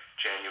seen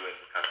genuine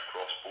kind of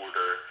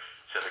cross-border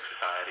civic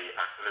society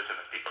activism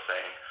and people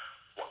saying,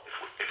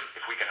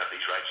 if we can have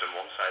these rights on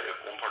one side of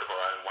one part of our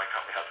island, why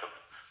can't we have them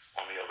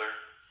on the other?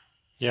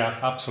 Yeah,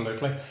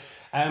 absolutely.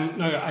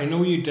 Now, I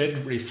know you did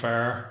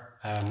refer,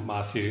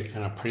 Matthew,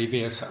 in a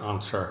previous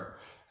answer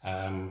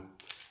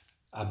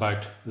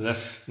about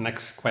this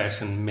next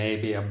question may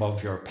be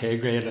above your pay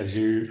grade, as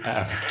you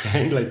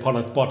kindly put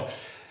it, but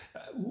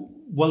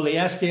will the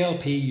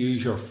SDLP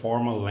use your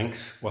formal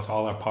links with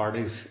other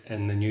parties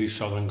in the new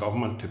Southern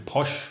Government to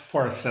push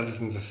for a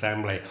Citizens'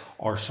 Assembly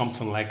or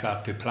something like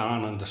that to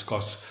plan and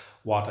discuss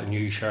what a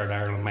new shared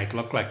Ireland might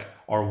look like?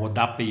 Or would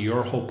that be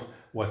your hope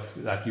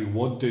that you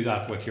would do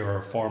that with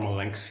your formal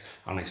links?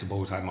 And I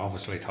suppose I'm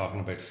obviously talking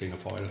about Fianna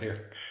Fáil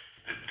here.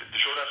 The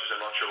short answer is I'm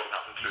not sure what will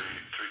happen through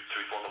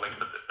formal links,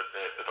 but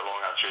the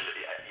long answer is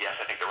yes,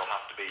 I think there will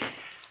have to be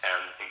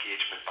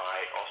engagement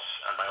by us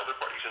and by other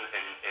parties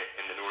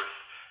in the north,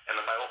 and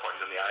by all parties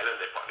on the island.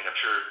 I mean, I'm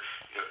sure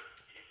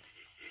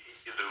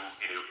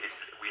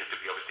we have to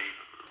be obviously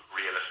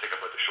realistic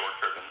about the short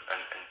term and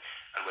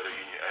whether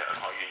and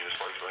how unionist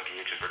parties will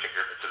engage, in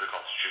particular if it's a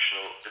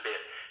constitutional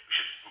debate.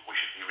 We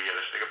should be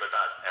realistic about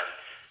that.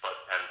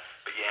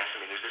 But yes, I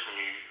mean, there's this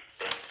new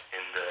bit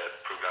in the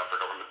programme for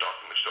government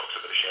document which talks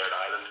about a shared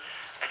island.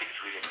 I think it's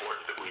really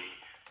important that we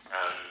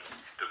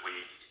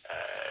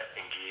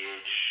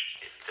engage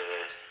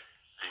the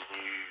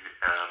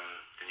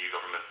new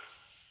government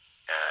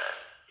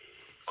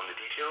on the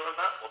detail of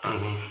that. What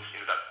that means,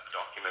 that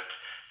document,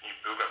 new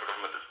programme for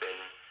government that's been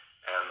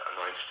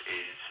announced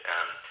is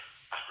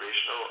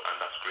aspirational, and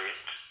that's great.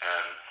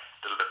 A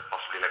little bit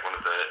possibly like one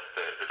of the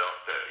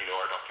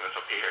our documents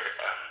up here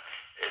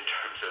in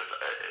terms of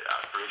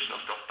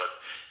aspirational stuff, but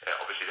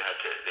obviously they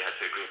had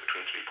to agree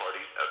between three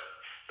parties.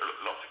 There are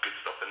lots of good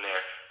stuff in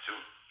there. So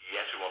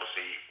yes, we want to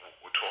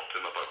we'll talk to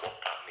them about what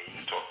that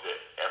means. Talk to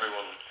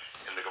everyone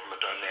in the government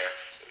down there,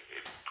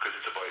 because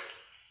it's about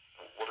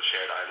what does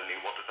shared island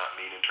mean? What does that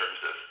mean in terms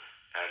of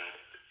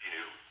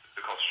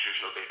the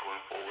constitutional debate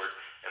going forward,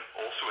 and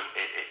also in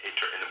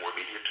the more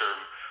immediate term,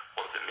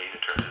 what does it mean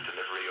in terms of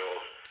delivery of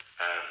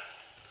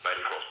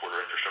mighty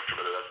cross-border infrastructure,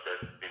 whether that's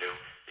the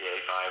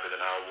A5 or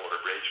the narrow water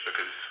bridge,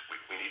 because we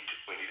need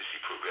to see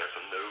progress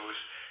on those.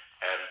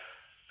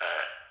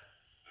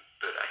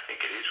 But I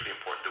think it is really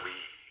important that we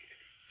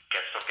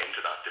get stuck into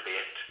that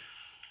debate,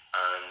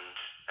 and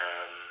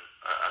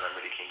I'm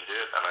really keen to do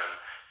it. And I'm,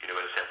 in a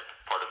sense,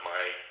 part of my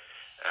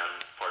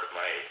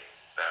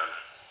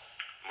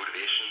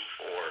motivation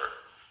for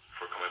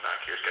coming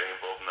back here is getting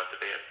involved in that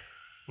debate.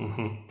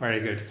 Very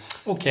good.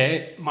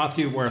 Okay,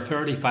 Matthew, we're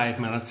 35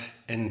 minutes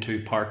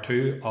into part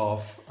 2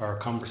 of our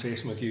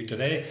conversation with you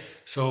today.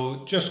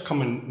 So just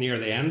coming near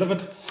the end of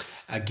it,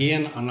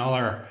 again,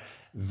 another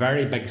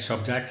very big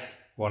subject,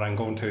 what I'm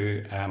going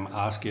to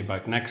ask you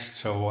about next.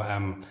 So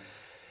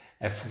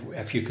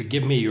if you could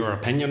give me your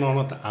opinion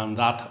on it and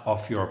that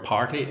of your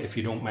party, if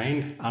you don't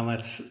mind. And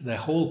it's the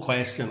whole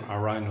question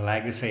around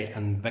legacy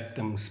and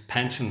victims'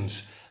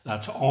 pensions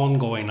that's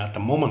ongoing at the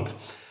moment.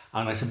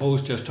 And I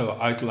suppose just to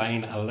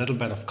outline a little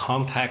bit of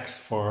context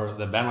for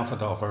the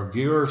benefit of our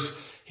viewers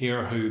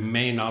here who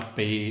may not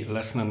be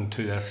listening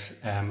to this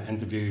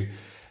interview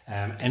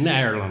in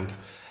Ireland.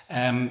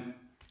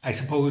 I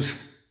suppose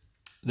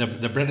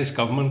the British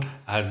government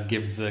has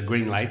given the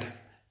green light,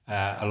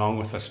 along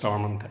with the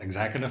Stormont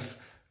executive,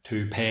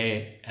 to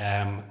pay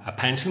a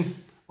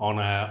pension on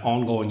an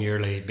ongoing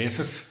yearly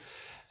basis,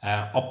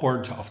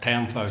 upwards of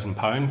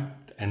 £10,000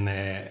 in the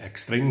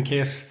extreme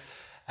case,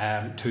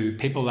 to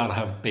people that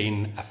have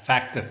been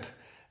affected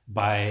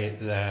by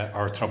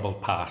our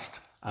troubled past.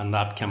 and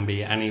that can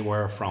be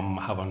anywhere from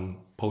having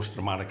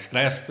post-traumatic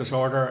stress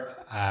disorder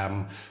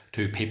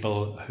to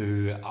people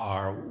who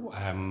are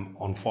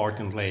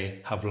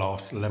unfortunately have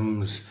lost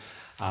limbs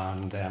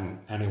and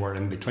anywhere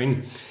in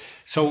between.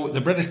 So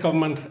the British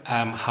government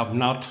have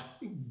not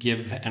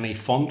give any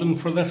funding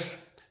for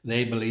this.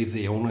 They believe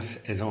the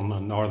onus is on the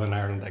Northern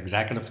Ireland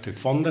Executive to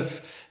fund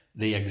this.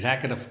 The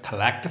Executive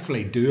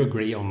collectively do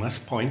agree on this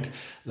point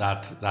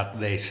that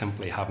they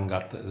simply haven't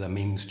got the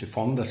means to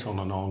fund this on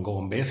an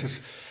ongoing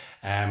basis.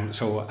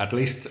 So at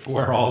least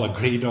we're all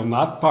agreed on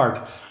that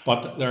part.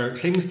 But there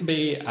seems to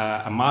be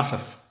a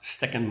massive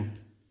sticking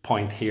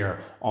point here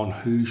on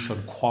who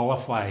should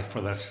qualify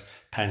for this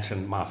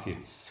pension, Matthew.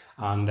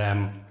 And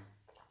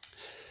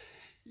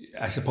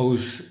I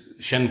suppose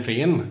Sinn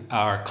Féin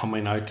are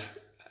coming out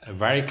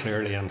very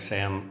clearly and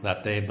saying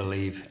that they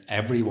believe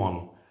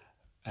everyone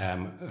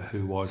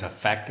who was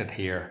affected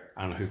here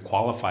and who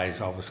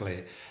qualifies,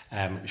 obviously,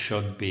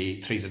 should be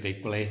treated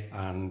equally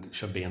and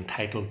should be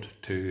entitled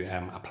to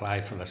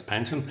apply for this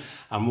pension.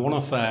 And one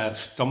of the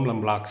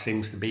stumbling blocks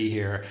seems to be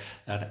here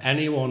that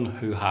anyone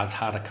who has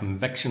had a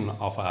conviction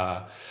of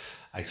a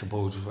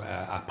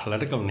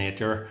political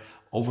nature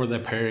over the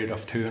period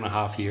of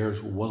 2.5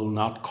 years will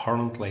not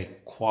currently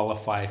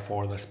qualify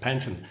for this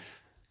pension.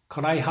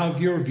 Could I have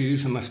your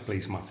views on this,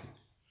 please, Matthew?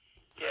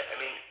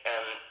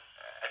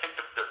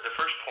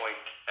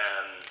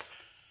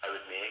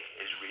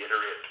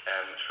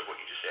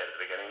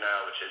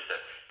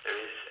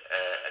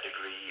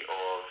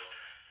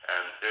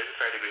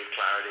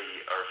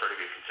 Clarity or a fair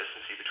degree of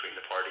consistency between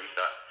the parties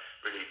that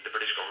really the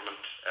British government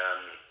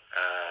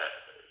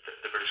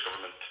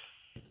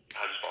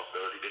has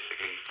responsibility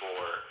basically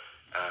for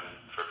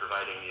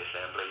providing the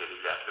Assembly or the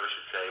Executive, I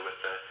should say, with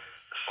the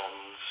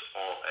funds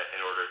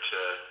in order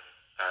to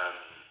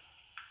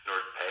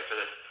pay for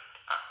this.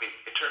 I mean,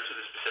 in terms of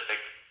the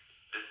specific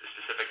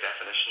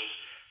definitions,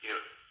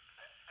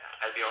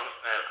 I'll be honest,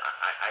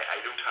 I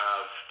don't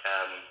have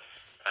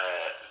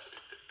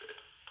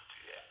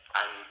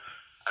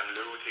I'm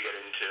loath to get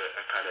into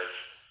a kind of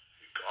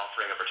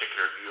offering a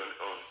particular view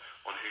on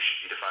who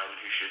should be defined and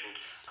who shouldn't.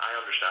 I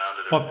understand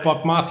that.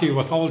 But Matthew,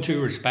 with all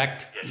due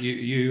respect, yes.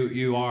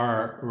 you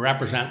are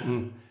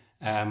representing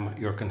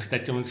your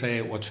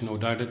constituency, which no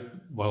doubt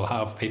will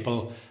have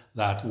people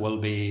that will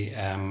be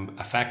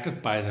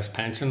affected by this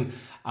pension,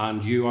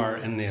 and you are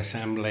in the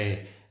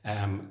Assembly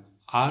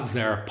as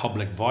their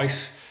public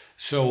voice.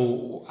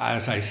 So,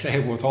 as I say,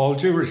 with all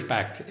due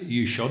respect,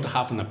 you should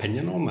have an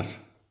opinion on this.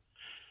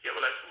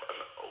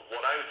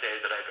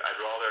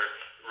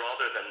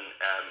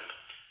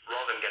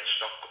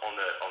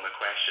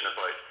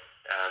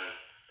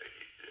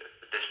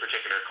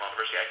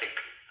 I think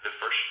the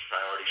first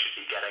priority should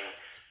be getting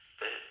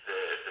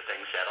the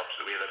thing set up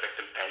so that we have a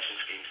victim pension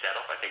scheme set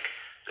up. I think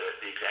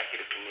the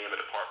Executive can name a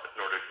department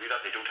in order to do that.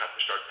 They don't have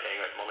to start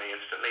paying out money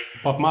instantly.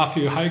 But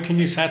Matthew, how can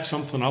you set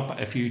something up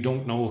if you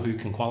don't know who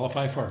can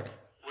qualify for it?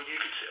 Well, you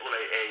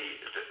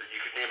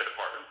could name a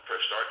department for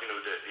a start.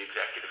 The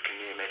Executive can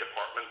name a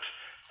department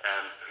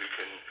who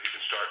can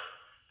start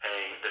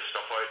paying this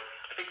stuff out.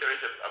 I think there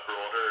is a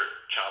broader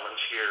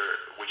challenge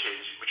here, which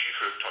you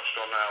sort of touched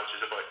on now, which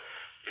is about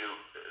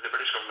the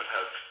British government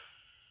have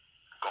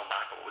gone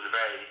back on what was a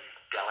very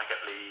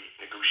delicately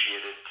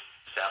negotiated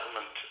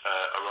settlement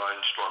around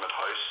Stormont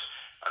House,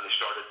 and they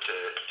started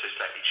to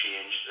slightly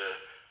change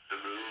the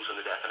rules and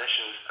the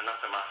definitions, and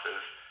that's a massive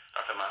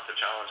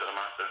challenge and a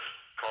massive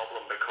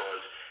problem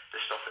because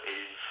this stuff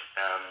is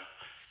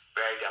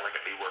very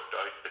delicately worked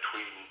out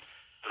between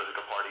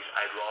political parties.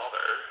 I'd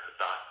rather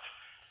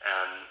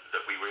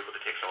that we were able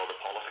to take some of the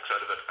politics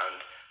out of it, and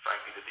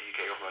frankly that the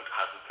UK government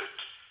hasn't put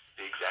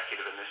the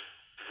Executive in this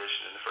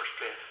position in the first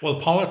place. Well,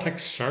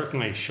 politics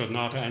certainly should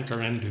not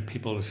enter into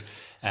people's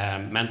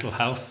mental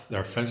health,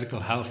 their physical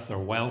health, their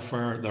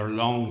welfare, their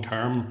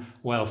long-term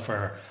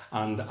welfare,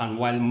 and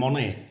while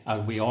money,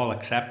 as we all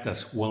accept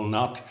this, will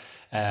not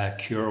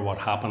cure what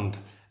happened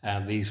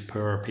these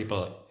poor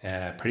people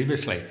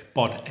previously,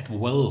 but it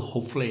will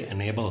hopefully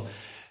enable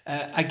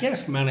I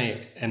guess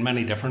in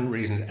many different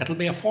reasons, it'll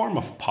be a form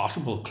of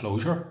possible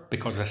closure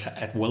because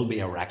it will be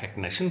a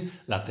recognition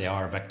that they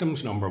are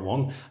victims, number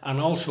one,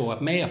 and also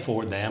it may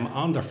afford them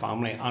and their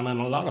family, and in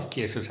a lot of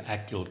cases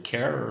actual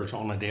carers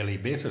on a daily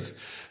basis,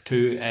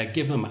 to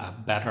give them a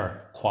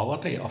better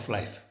quality of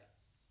life.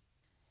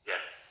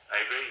 Yes,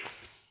 I agree.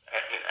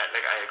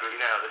 I agree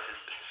now. This is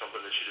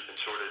something that should have been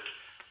sorted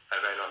a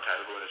very long time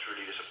ago, and it's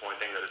really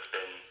disappointing that it's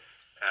been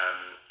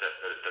that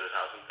it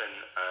hasn't been,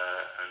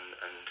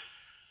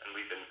 and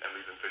we've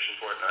been pushing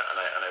for it,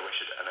 and I wish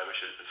it had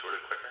been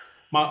sorted quicker.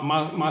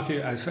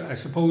 Matthew, I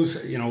suppose,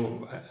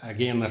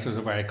 again, this is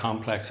a very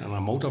complex and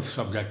emotive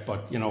subject,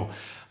 but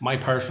my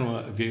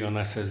personal view on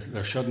this is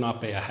there should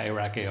not be a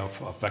hierarchy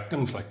of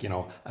victims. Like,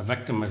 a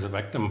victim is a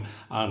victim,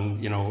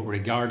 and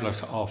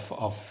regardless of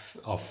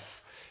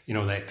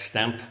the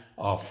extent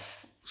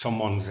of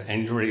someone's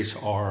injuries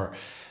or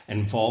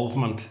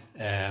involvement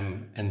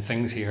in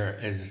things here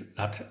is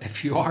that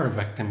if you are a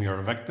victim, you're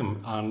a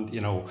victim. And,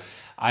 you know,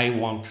 I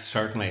want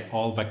certainly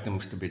all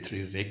victims to be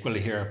treated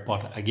equally here.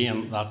 But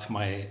again, that's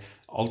my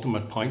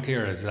ultimate point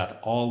here, is that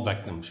all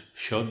victims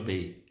should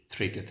be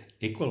treated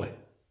equally.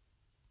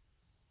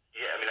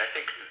 Yeah, I mean, I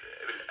think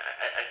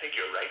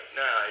you're right.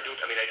 No, I don't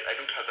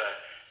have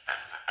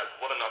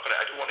what I'm not going to,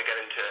 I don't want to get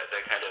into the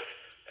kind of,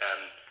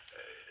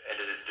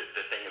 into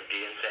the thing of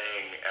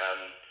gainsaying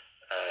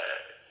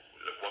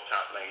what's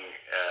happening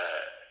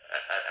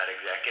at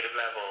executive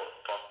level,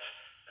 but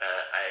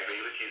I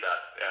agree with you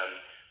that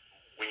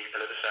when you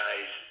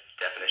politicise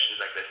definitions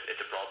like this,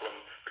 it's a problem,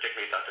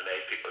 particularly if that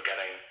delays people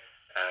getting,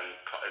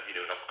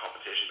 not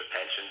compensation but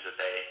pensions that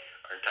they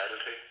are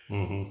entitled to.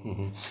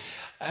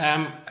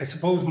 I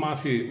suppose,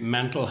 Matthew,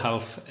 mental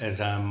health is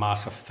a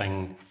massive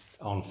thing,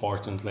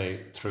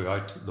 unfortunately,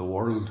 throughout the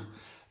world.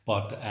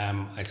 But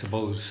I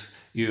suppose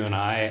you and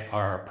I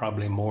are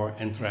probably more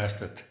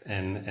interested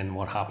in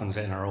what happens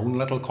in our own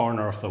little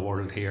corner of the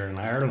world here in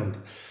Ireland.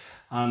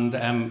 And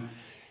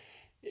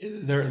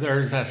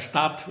there's a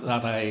stat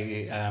that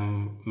I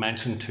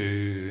mentioned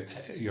to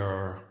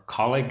your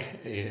colleague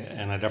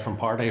in a different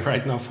party,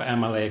 right enough,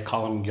 MLA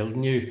Colin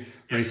Gildenew,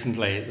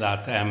 recently,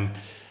 that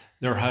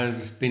there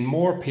has been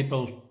more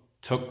people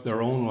took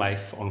their own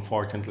life,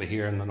 unfortunately,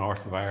 here in the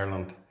north of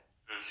Ireland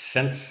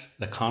since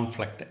the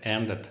conflict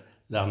ended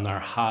than there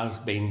has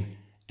been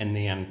in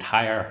the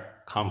entire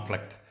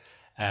conflict.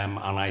 And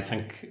I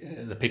think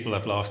the people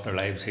that lost their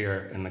lives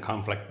here in the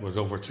conflict was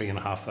over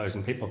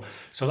 3,500 people.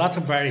 So that's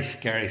a very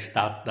scary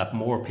stat, that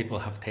more people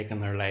have taken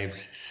their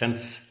lives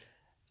since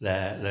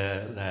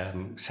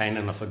the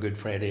signing of the Good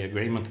Friday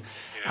Agreement.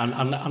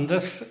 Yeah. And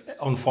this,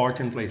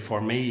 unfortunately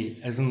for me,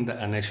 isn't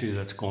an issue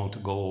that's going to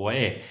go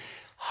away.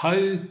 How,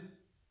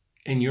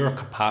 in your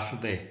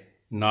capacity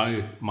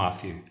now,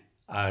 Matthew,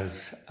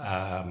 as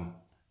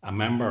a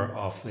member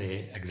of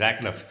the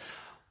executive,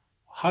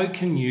 how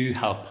can you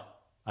help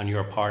and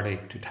your party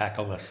to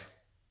tackle this?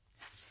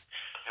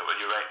 Yeah, well,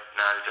 you're right.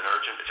 Now it's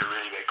a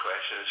really big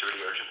question. It's a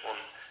really urgent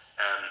one.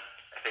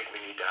 I think we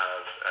need to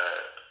have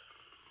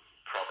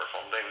proper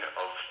funding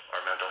of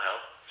our mental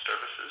health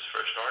services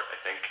for a start. I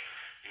think,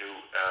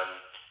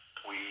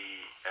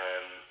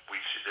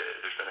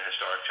 there's been a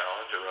historic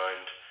challenge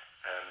around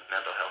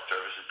mental health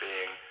services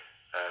being,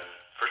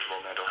 first of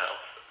all, mental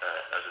health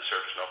as a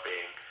service not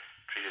being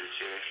treated as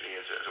seriously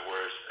as it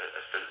were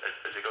as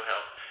physical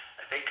health.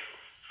 I think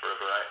for a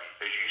variety,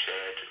 as you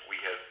said, we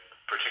have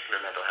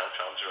particular mental health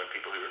challenges around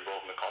people who are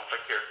involved in the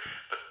conflict here,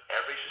 but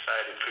every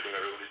society, including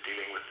our own, is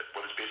dealing with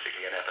what is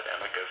basically an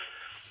epidemic of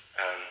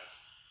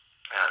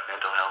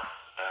mental health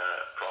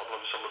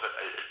problems. Some of it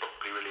is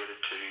probably related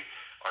to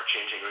our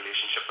changing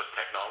relationship with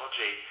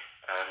technology.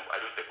 I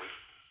don't think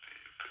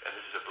and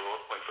this is a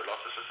broad point for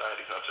lots of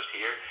societies, not just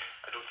here,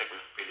 I don't think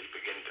we've really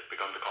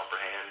begun to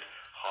comprehend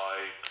how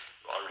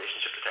our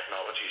relationship to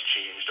technology has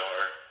changed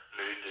our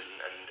mood,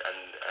 and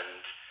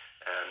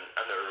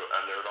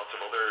there are lots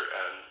of other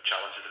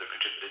challenges that have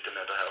contributed to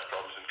mental health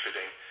problems,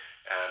 including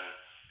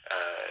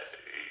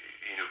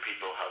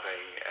people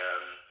having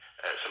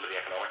some of the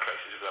economic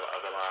crises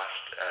of the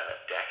last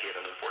decade,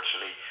 and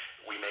unfortunately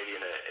we may be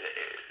in the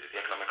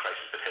economic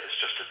crisis that hit us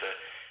just at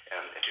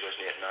in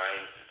 2008-9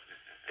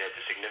 led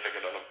to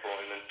significant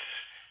unemployment.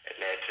 It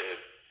led to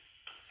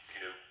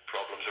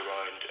problems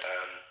around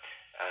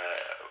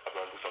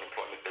both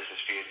unemployment,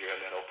 business failure,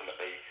 and then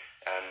ultimately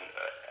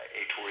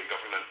a Tory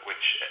government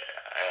which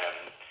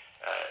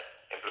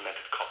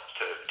implemented cuts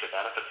to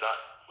benefit that,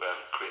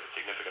 created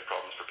significant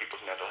problems for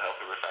people's mental health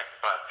who were affected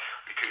by it.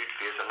 We could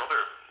face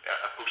another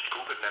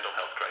post-COVID mental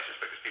health crisis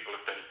because people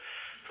have been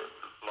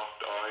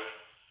locked down,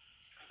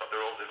 but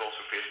they've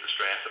also faced the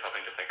stress of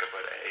having to think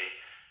about a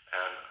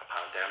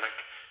pandemic.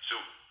 So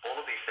all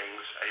of these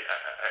things,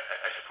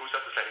 I suppose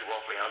that's a slightly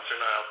waffly answer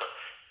now, but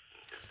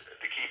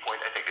the key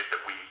point I think is that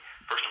we,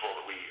 first of all,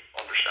 that we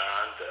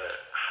understand the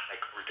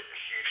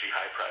hugely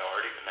high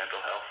priority that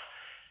mental health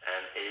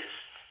is,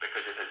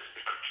 because it is,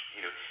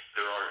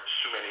 there are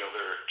so many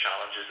other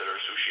challenges that are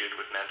associated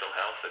with mental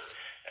health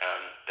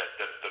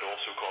that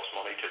also cost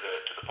money to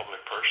the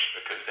public purse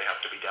because they have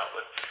to be dealt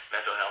with.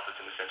 Mental health is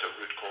in a sense a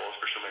root cause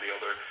for so many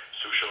other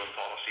social and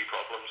policy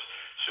problems,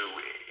 so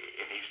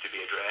it needs to be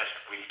addressed.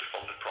 We need to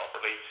fund it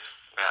properly.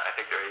 I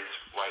think there is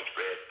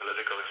widespread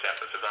political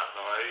acceptance of that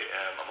now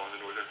among the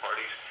northern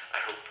parties.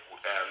 I hope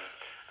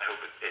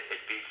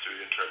it feeds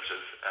through in terms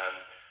of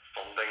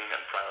funding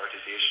and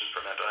prioritisation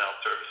for mental health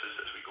services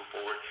as we go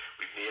forward.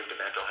 We've named a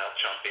mental health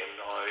champion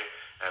now,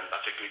 and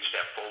that's a good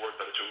step forward,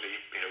 but it's only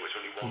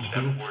one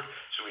step forward,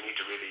 so we need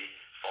to really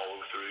follow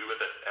through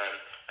with it.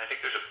 I think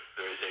there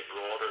is a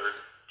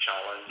broader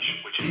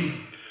challenge, which is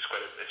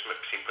this might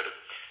seem quite a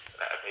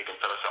big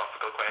and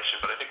philosophical question,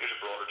 but I think there's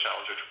a broader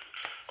challenge which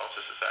lots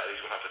of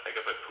societies will have to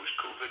think about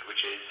post-COVID,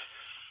 which is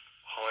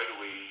how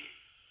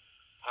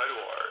do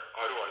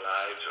our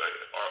lives,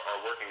 our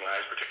working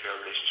lives, particularly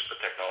our relationship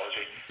with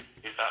technology,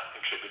 is that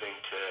contributing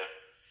to,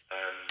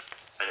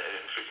 and it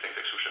includes things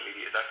like social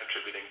media, is that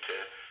contributing to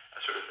a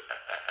sort of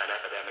an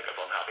epidemic of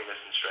unhappiness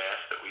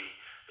that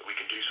we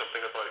can do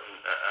something about,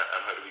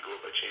 and how do we go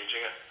about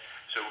changing it?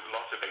 So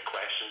lots of big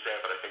questions there,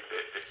 but I think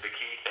the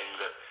key thing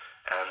that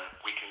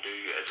we can do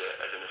as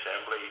an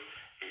assembly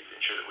is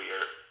ensure that we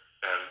are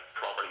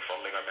properly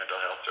funding our mental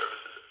health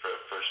services for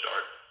a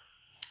start.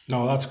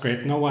 No, that's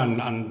great. No,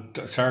 and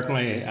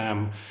certainly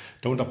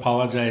don't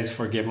apologise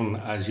for giving,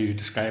 as you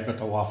describe it,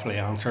 a waffly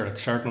answer.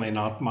 It's certainly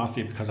not,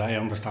 Matthew, because I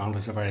understand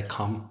it's a very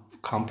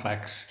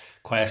complex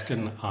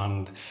question,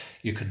 and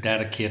you could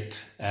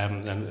dedicate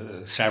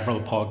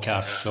several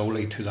podcasts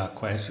solely to that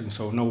question.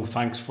 So no,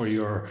 thanks for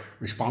your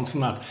response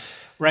on that.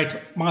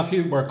 Right,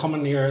 Matthew, we're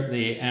coming near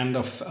the end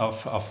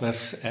of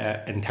this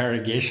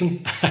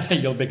interrogation.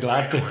 You'll be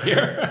glad to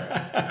hear.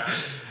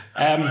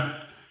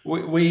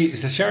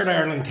 The Shared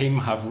Ireland team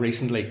have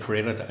recently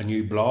created a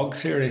new blog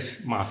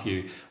series,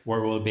 Matthew,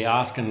 where we'll be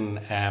asking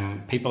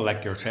people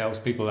like yourselves,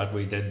 people that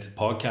we did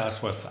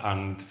podcasts with,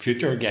 and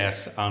future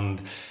guests,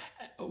 and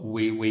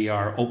we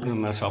are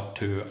opening this up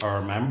to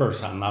our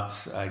members, and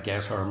that's, I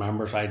guess, our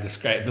members. I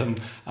describe them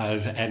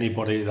as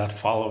anybody that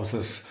follows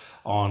us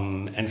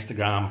on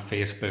Instagram,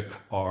 Facebook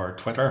or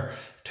Twitter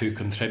to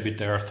contribute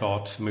their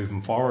thoughts moving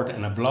forward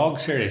in a blog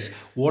series.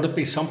 Would it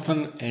be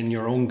something in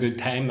your own good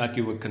time that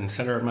you would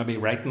consider maybe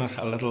writing us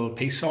a little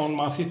piece on,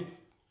 Matthew? I'd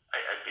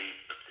be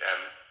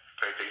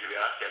very pleased to be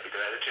asked. I'd be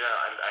delighted to.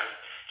 I'm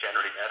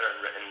generally better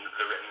in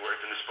the written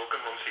word than the spoken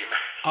one. So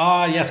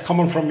Ah, yes,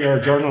 coming from your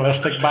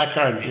journalistic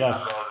background,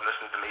 yes.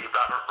 Listen to me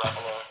rattle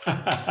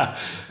on.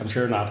 I'm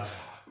sure not.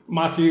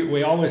 Matthew,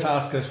 we always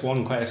ask this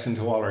one question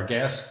to all our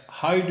guests.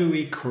 How do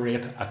we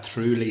create a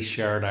truly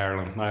shared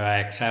Ireland? Now, I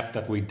accept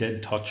that we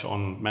did touch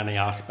on many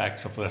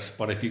aspects of this,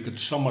 but if you could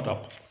sum it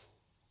up.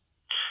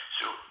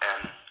 So,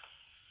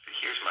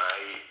 here's my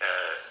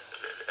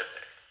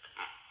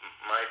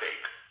big,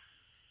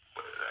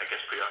 I guess,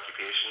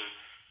 preoccupation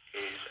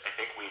is I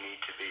think we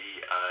need to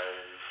be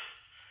as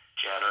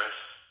generous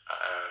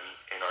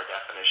in our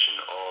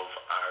definition of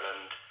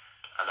Ireland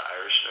and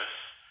Irishness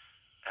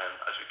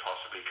as we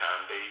possibly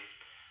can be.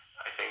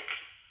 I think,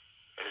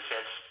 in a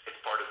sense, it's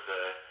part of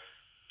the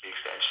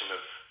extension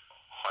of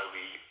how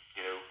we,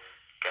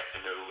 get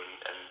to know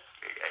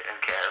and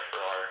care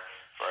for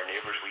our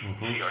neighbours. We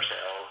see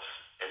ourselves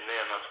in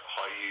them. That's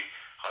how you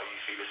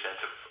feel a sense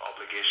of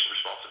obligation,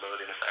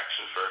 responsibility, and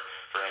affection for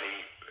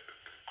any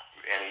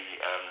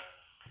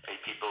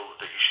people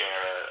that you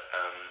share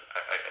a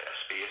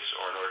space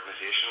or an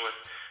organisation with.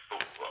 But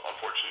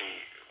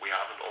unfortunately, we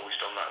haven't always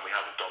done that, and we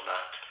haven't done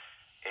that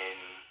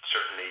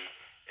certainly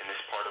in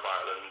this part of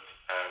Ireland,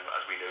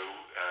 as we know,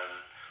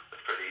 with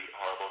pretty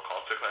horrible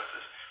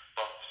consequences.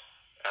 But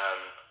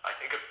I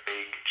think a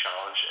big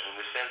challenge, and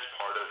in a sense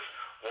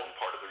one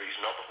part of the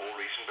reason, not the whole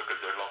reason, because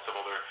there are lots of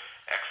other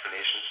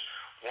explanations,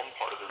 one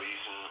part of the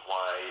reason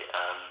why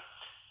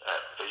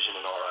vision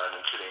in our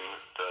Ireland, including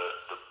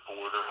the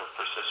border, have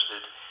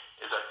persisted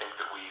is I think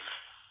that we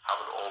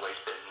haven't always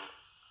been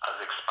as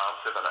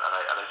expansive, and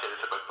I say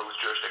this about both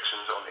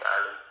jurisdictions on the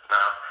island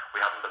now, we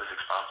haven't been as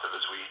expansive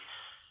as we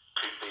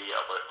could be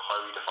about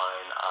how we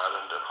define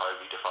Ireland and how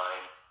we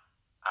define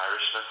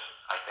Irishness.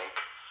 I think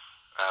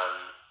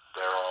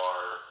there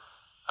are,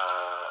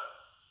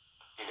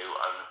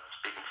 I'm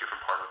speaking to you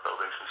from Parliament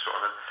Buildings in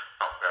Stormont,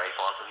 not very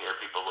far from here,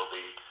 people will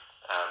be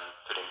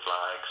putting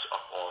flags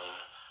up on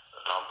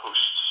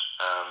lampposts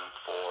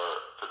for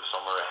the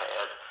summer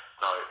ahead.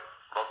 Now, a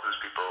lot of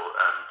those people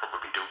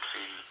probably don't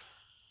feel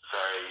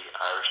very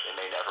Irish. They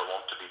may never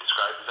want to be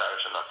described as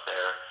Irish, and that's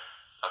their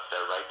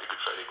right. The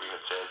Good Friday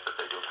Agreement says that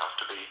they don't have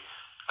to be,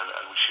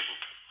 and we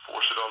shouldn't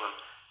force it on them.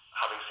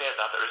 Having said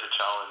that, there is a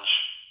challenge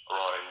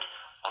around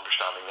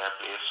understanding their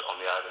place on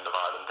the island of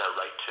Ireland, their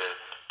right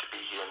to be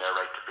here and their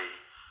right to be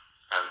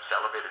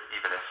celebrated,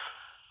 even if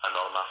I'm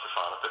not a massive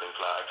fan of putting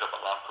flags up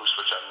on lampposts,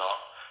 which I'm not,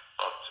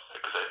 but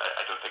because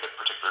I don't think it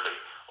particularly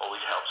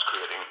always helps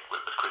creating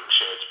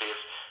shared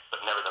space.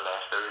 But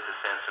nevertheless, there is a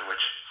sense in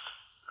which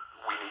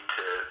we need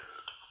to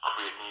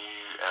create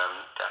new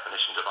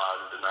definitions of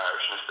Ireland and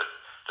Irishness that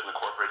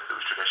incorporates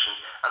those traditions,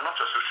 and not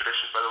just those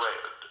traditions, by the way,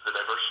 the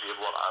diversity of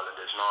what Ireland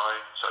is now.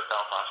 South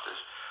Belfast is.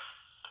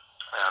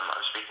 I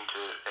was speaking to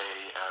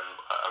a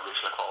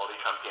racial equality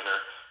campaigner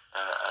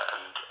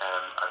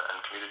and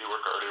community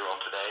worker earlier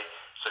on today.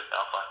 South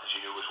Belfast, as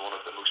you know, is one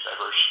of the most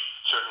diverse,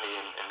 certainly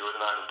in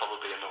Northern Ireland,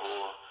 probably in the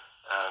whole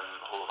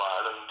of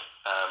Ireland.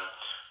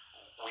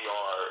 We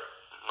are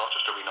not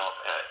just in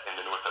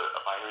the north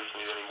a binary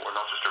community anymore.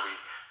 We're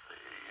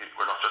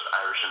not just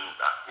Irish and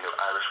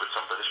Irish with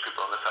some British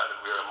people on this island.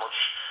 We are a much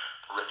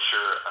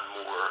richer and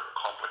more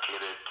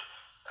complicated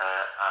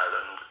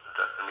Ireland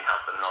than we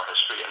have been in our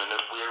history. And in a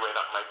weird way,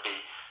 that might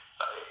be,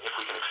 if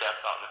we can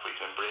accept that and if we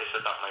can embrace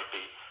it, that might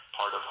be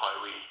part of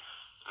how we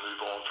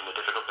move on from the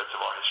difficult bits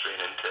of our history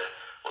and into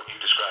what you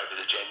described as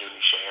a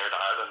genuinely shared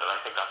Ireland. And I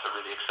think that's a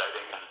really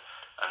exciting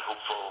and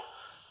hopeful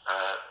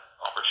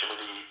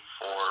opportunity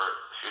for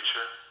the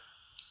future.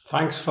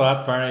 Thanks for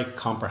that very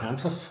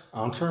comprehensive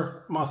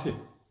answer, Matthew.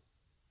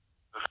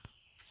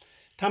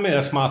 Tell me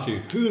this, Matthew,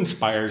 who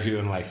inspires you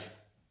in life?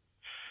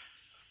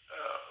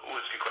 It's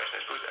a good question.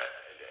 I suppose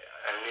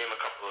I'll name a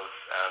couple of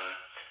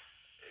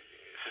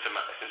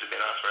questions have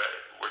been asked where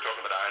we're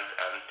talking about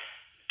Ireland.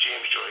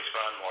 James Joyce,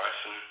 Van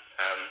Morrison,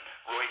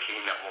 Roy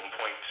Keane at one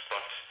point,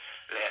 but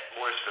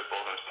more is football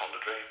than his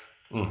punditry.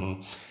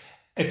 Mm-hmm.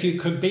 If you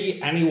could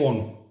be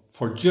anyone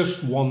for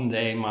just one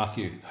day,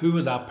 Matthew, who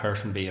would that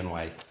person be and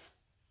why?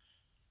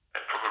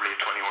 Probably a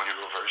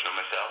 21-year-old version of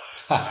myself.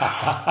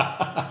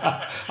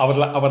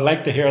 I would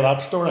like to hear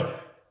that story. Yeah.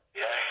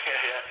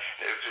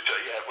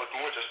 It was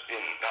more just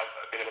being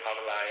able to have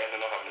a lie in and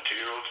not having a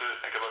 2-year-old to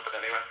think about, but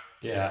anyway.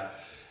 Yeah.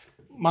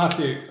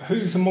 Matthew,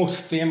 who's the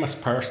most famous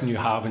person you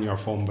have in your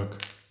phone book?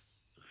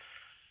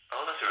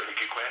 Oh, that's a really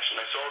good question.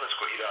 I saw this,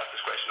 you'd asked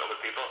this question to other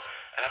people.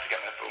 I'd have to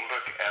get my phone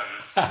book.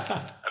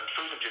 I'm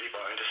frozen duty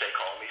bound to say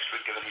columist,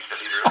 given he's the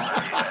leader of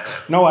my...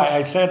 No,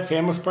 I said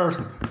famous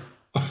person.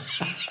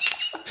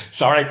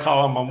 Sorry,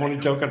 Colin, I'm only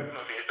joking. No,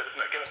 but it's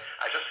not given.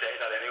 I just say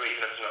that anyway,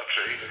 even if it's not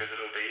true, because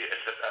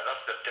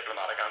that's the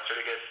diplomatic answer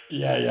to give.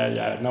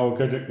 Yeah. No,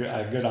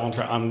 good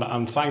answer.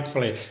 And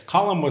thankfully,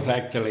 Colin was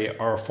actually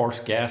our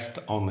first guest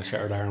on the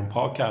Shared Iron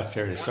podcast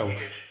series.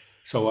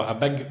 So a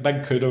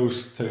big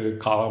kudos to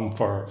Colin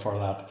for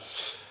that.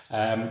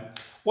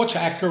 Which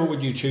actor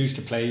would you choose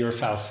to play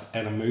yourself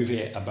in a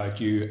movie about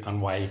you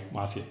and why,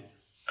 Matthew?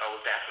 Oh,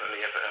 definitely.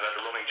 If I had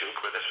a running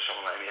joke with this with some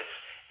of my mates,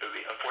 it would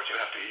be,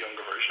 unfortunately, have to be a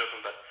younger version of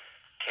him, but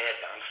Ted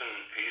Danson,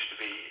 who used to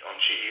be on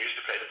Cheers, he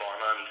used to play the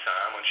barman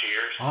Sam on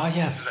Cheers. Ah,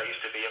 yes. Because I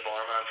used to be a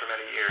barman for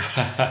many years.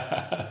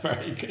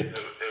 Very good. It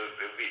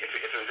would be, if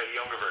it was a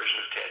younger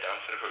version of Ted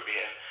Danson, it would be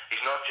him.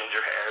 He's not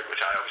ginger haired,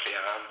 which I obviously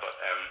am, but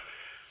I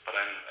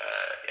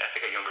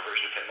think a younger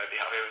version of him I'd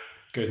be happy with.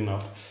 Good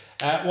enough.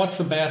 What's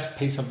the best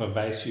piece of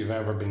advice you've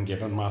ever been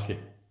given, Matthew?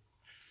 That's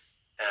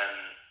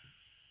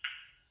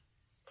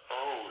a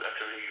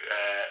really,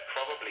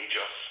 probably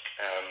just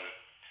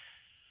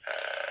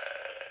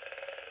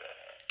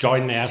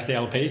join the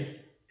SDLP.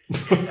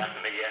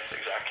 Definitely, yes,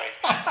 exactly.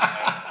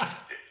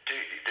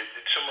 Did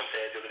someone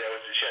say the other day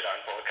was the Shared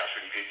Iron podcast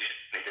really good? You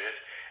did it.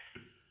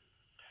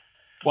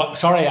 What?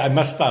 Sorry, I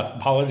missed that.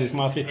 Apologies,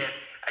 Matthew. Yeah,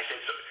 I said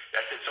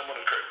someone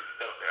a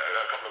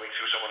couple of weeks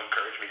ago. Someone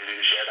encouraged me to do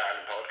the Shared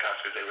Iron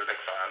podcast because they were big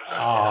fans.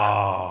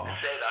 I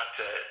say that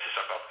to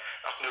suck up.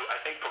 No,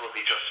 I think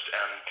probably just.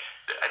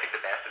 I think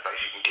the best advice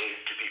you can give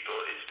to people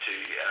is to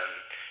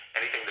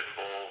anything that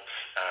involves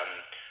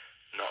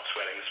not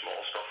sweating the small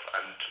stuff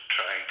and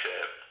trying to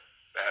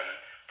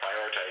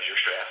prioritize your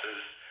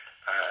stresses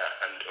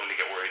and only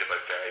get worried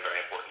about very, very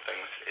important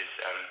things is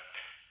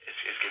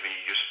giving you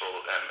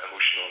useful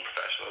emotional and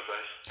professional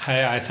advice.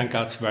 Hey, I think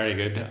that's very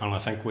good, and I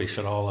think we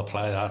should all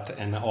apply that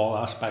in all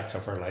aspects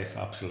of our life,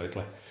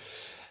 absolutely.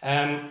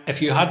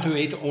 If you had to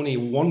eat only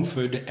one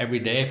food every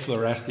day for the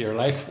rest of your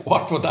life,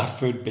 what would that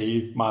food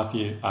be,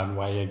 Matthew, and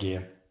why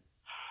again?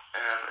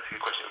 That's a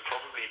good question. It would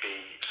probably be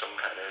some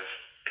kind of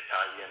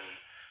Italian,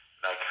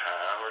 like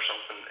ham or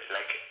something.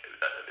 Like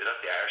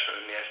that's the Irish one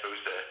in me, I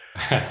suppose.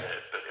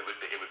 But it would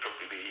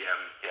probably be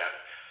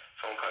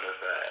some kind of.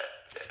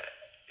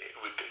 It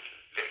would be.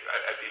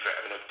 I'd be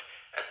very. The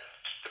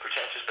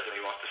pretentious bit of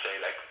me wants to say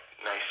like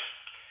nice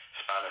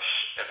Spanish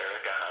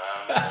Iberica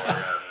ham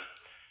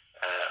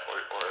or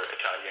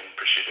Italian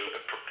prosciutto.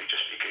 Would probably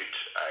just be good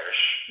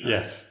Irish.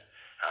 Yes.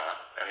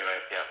 Anyway,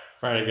 yeah.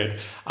 Very good.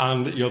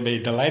 And you'll be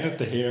delighted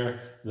to hear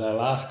the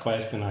last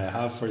question I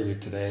have for you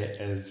today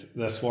is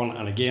this one.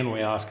 And again, we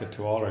ask it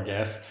to all our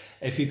guests.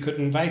 If you could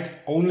invite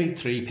only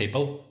 3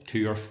 people to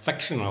your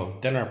fictional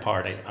dinner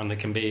party, and they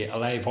can be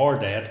alive or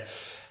dead,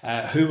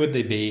 who would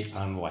they be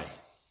and why?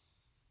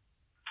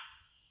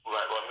 Right,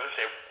 well, I'm going to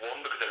say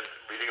one because I was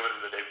reading about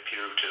him today,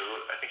 Peter O'Toole.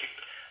 I think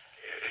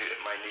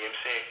my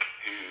namesake,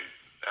 who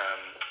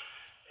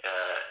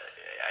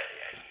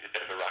a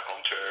bit of a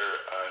raconteur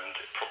and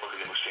probably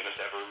the most famous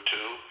ever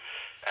O'Toole,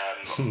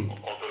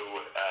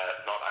 although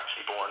not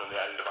actually born on the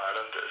island of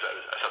Ireland. I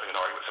was having an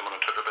argument with someone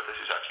on Twitter about this.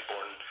 He's actually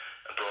born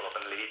and brought up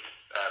in Leeds,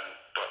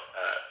 but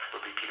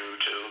probably Peter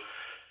O'Toole.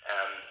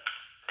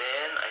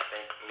 Then I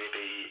think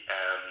maybe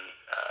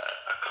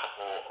a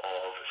couple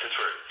of since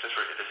this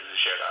is a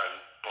Shared Iron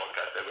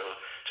podcast, I will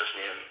just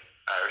name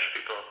Irish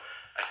people.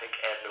 I think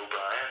Ed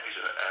O'Brien,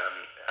 who's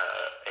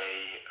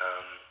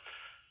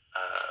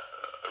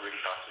a really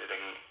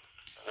fascinating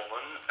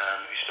woman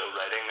who's still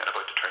writing and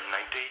about to turn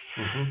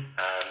 90.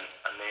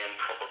 And then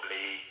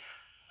probably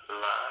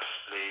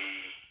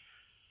lastly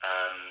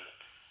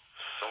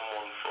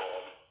someone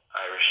from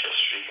Irish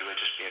history who I'd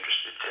just be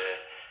interested to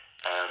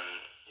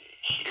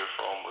hear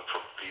from would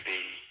probably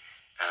be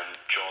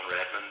John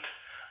Redmond.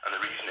 And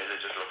the reason is I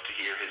just love to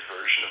hear his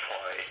version of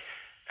why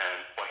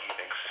he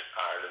thinks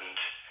Ireland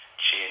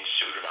changed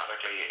so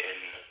dramatically in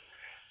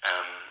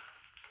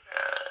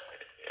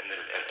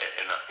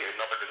that period.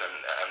 Not because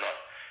I'm not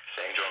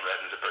saying John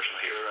Redmond's a personal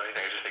hero or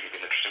anything. I just think he'd be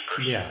an interesting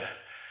person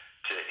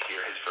to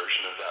hear his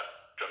version of that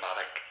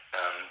dramatic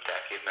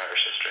decade in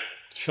Irish history.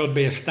 Should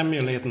be a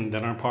stimulating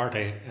dinner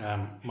party,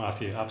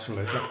 Matthew,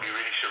 absolutely. It would be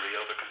really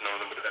surreal because none of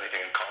them would have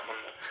anything in common.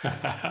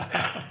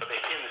 But they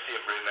stay in the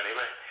same room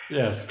anyway.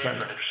 Yes, very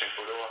an interesting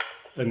photo op.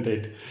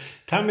 Indeed.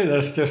 Tell me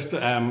this, just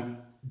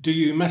do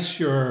you miss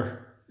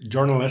your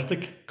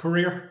journalistic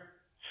career?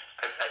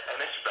 I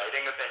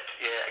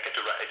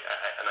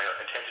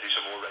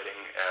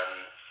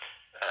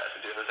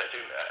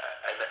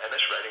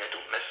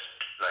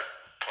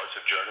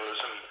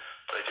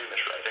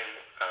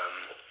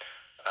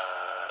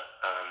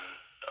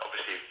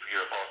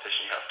you're a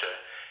politician, you have to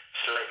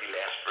slightly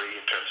less free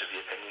in terms of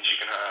the opinions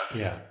you can have.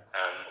 Yeah.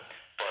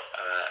 But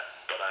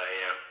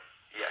I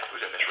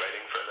was in this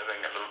writing for a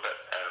living a little bit.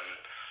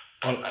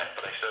 But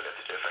I still get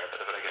to do a fair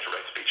bit of it. I get to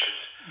write speeches,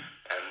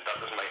 and that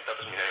doesn't mean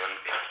anyone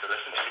has to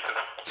listen to them.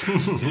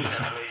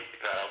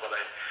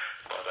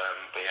 But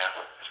yeah, I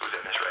suppose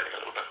in this writing a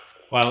little bit.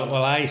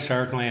 Well, I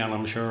certainly, and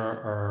I'm sure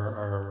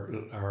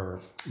our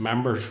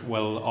members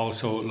will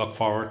also look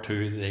forward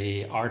to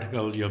the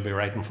article you'll be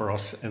writing for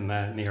us in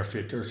the near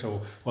future.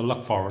 So we'll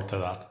look forward to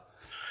that.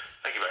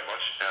 Thank you very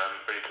much. I'm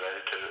really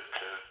delighted to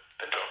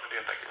been talking to you,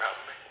 and thank you for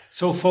having me.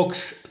 So,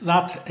 folks,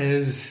 that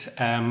is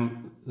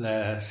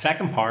the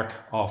second part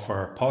of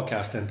our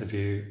podcast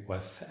interview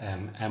with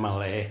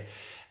MLA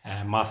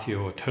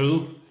Matthew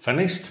O'Toole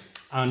finished.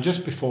 And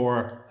just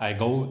before I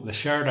go, the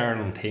Shared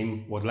Ireland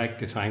team would like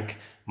to thank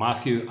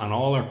Matthew and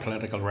all our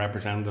political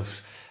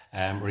representatives,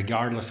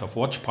 regardless of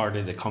which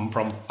party they come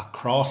from,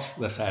 across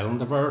this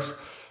island of ours,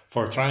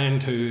 for trying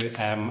to,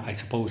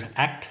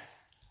 act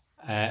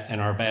in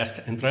our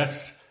best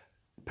interests,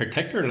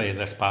 particularly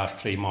this past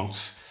 3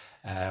 months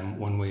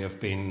when we have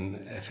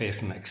been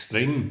facing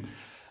extreme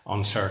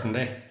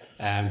uncertainty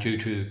due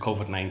to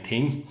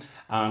COVID-19.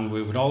 And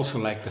we would also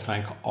like to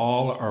thank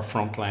all our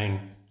frontline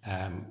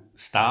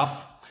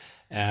staff,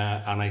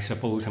 and I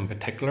suppose in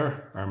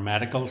particular our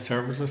medical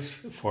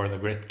services, for the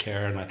great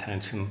care and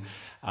attention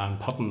and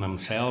putting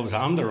themselves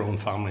and their own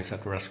families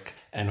at risk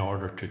in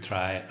order to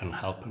try and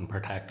help and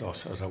protect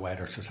us as a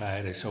wider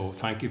society. So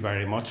thank you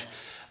very much.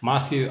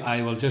 Matthew,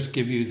 I will just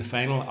give you the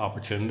final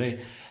opportunity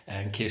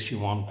in case you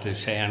want to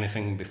say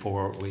anything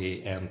before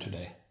we end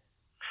today.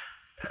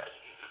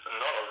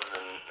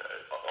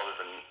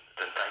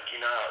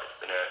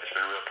 It's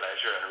been a real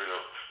pleasure and a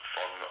real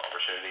fun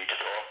opportunity to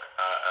talk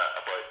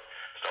about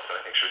stuff that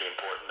I think is really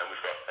important, and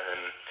we've got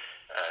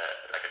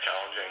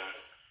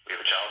we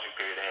have a challenging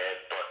period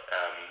ahead, but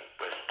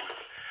with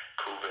both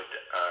COVID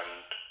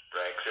and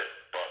Brexit.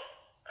 But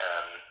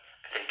I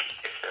think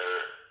if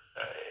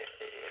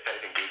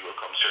anything good will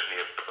come,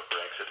 certainly of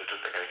Brexit. I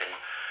don't think anything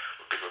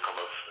good will come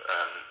of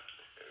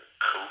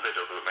COVID,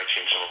 although it might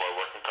change some of our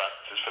working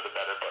practices for the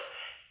better. But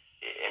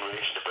in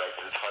relation to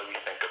Brexit, it's how we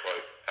think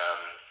about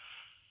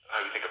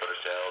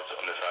ourselves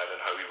on this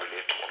island, how we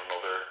relate to one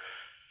another,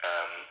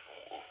 and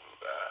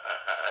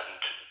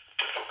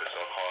to focus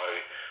on how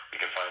we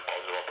can find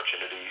positive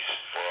opportunities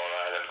for our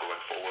island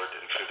going forward,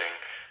 including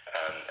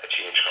a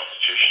changed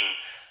constitution.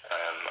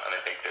 And I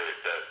think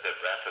the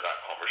breadth of that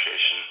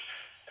conversation,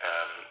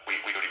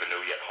 we don't even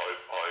know yet how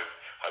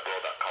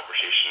broad that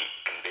conversation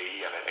can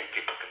be, and I think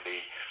people can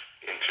be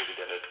included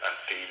in it and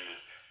feel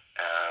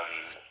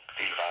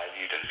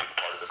valued and feel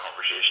part of the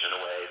conversation in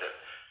a way that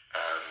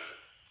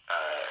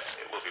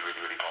it will be really,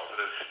 really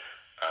positive,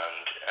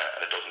 and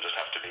it doesn't just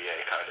have to be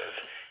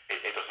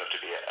it doesn't have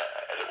to be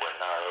as it were,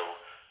 narrow,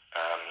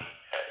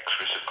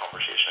 exclusive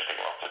conversation. I think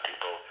lots of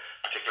people,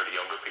 particularly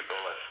younger people,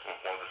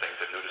 one of the things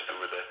I've noticed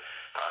over the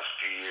past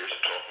few years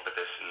of talking about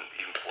this, and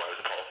even before I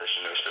was a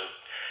politician, I was still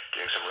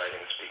doing some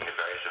writing and speaking at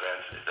various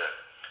events, is that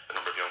the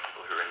number of young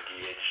people who are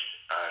engaged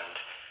and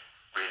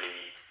really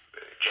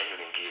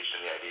genuinely engaged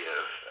in the idea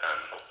of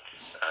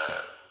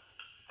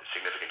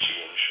significant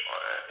change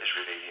is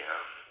really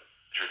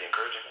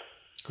encouraging.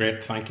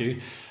 Great, thank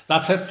you.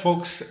 That's it,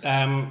 folks.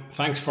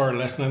 Thanks for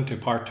listening to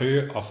part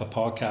 2 of the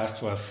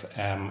podcast with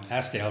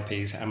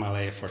SDLP's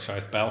MLA for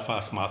South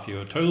Belfast, Matthew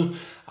O'Toole.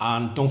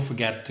 And don't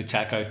forget to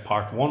check out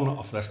part 1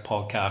 of this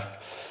podcast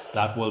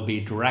that will be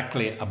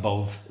directly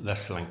above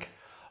this link.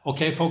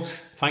 Okay,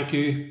 folks, thank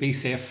you. Be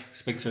safe.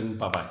 Speak soon.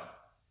 Bye-bye.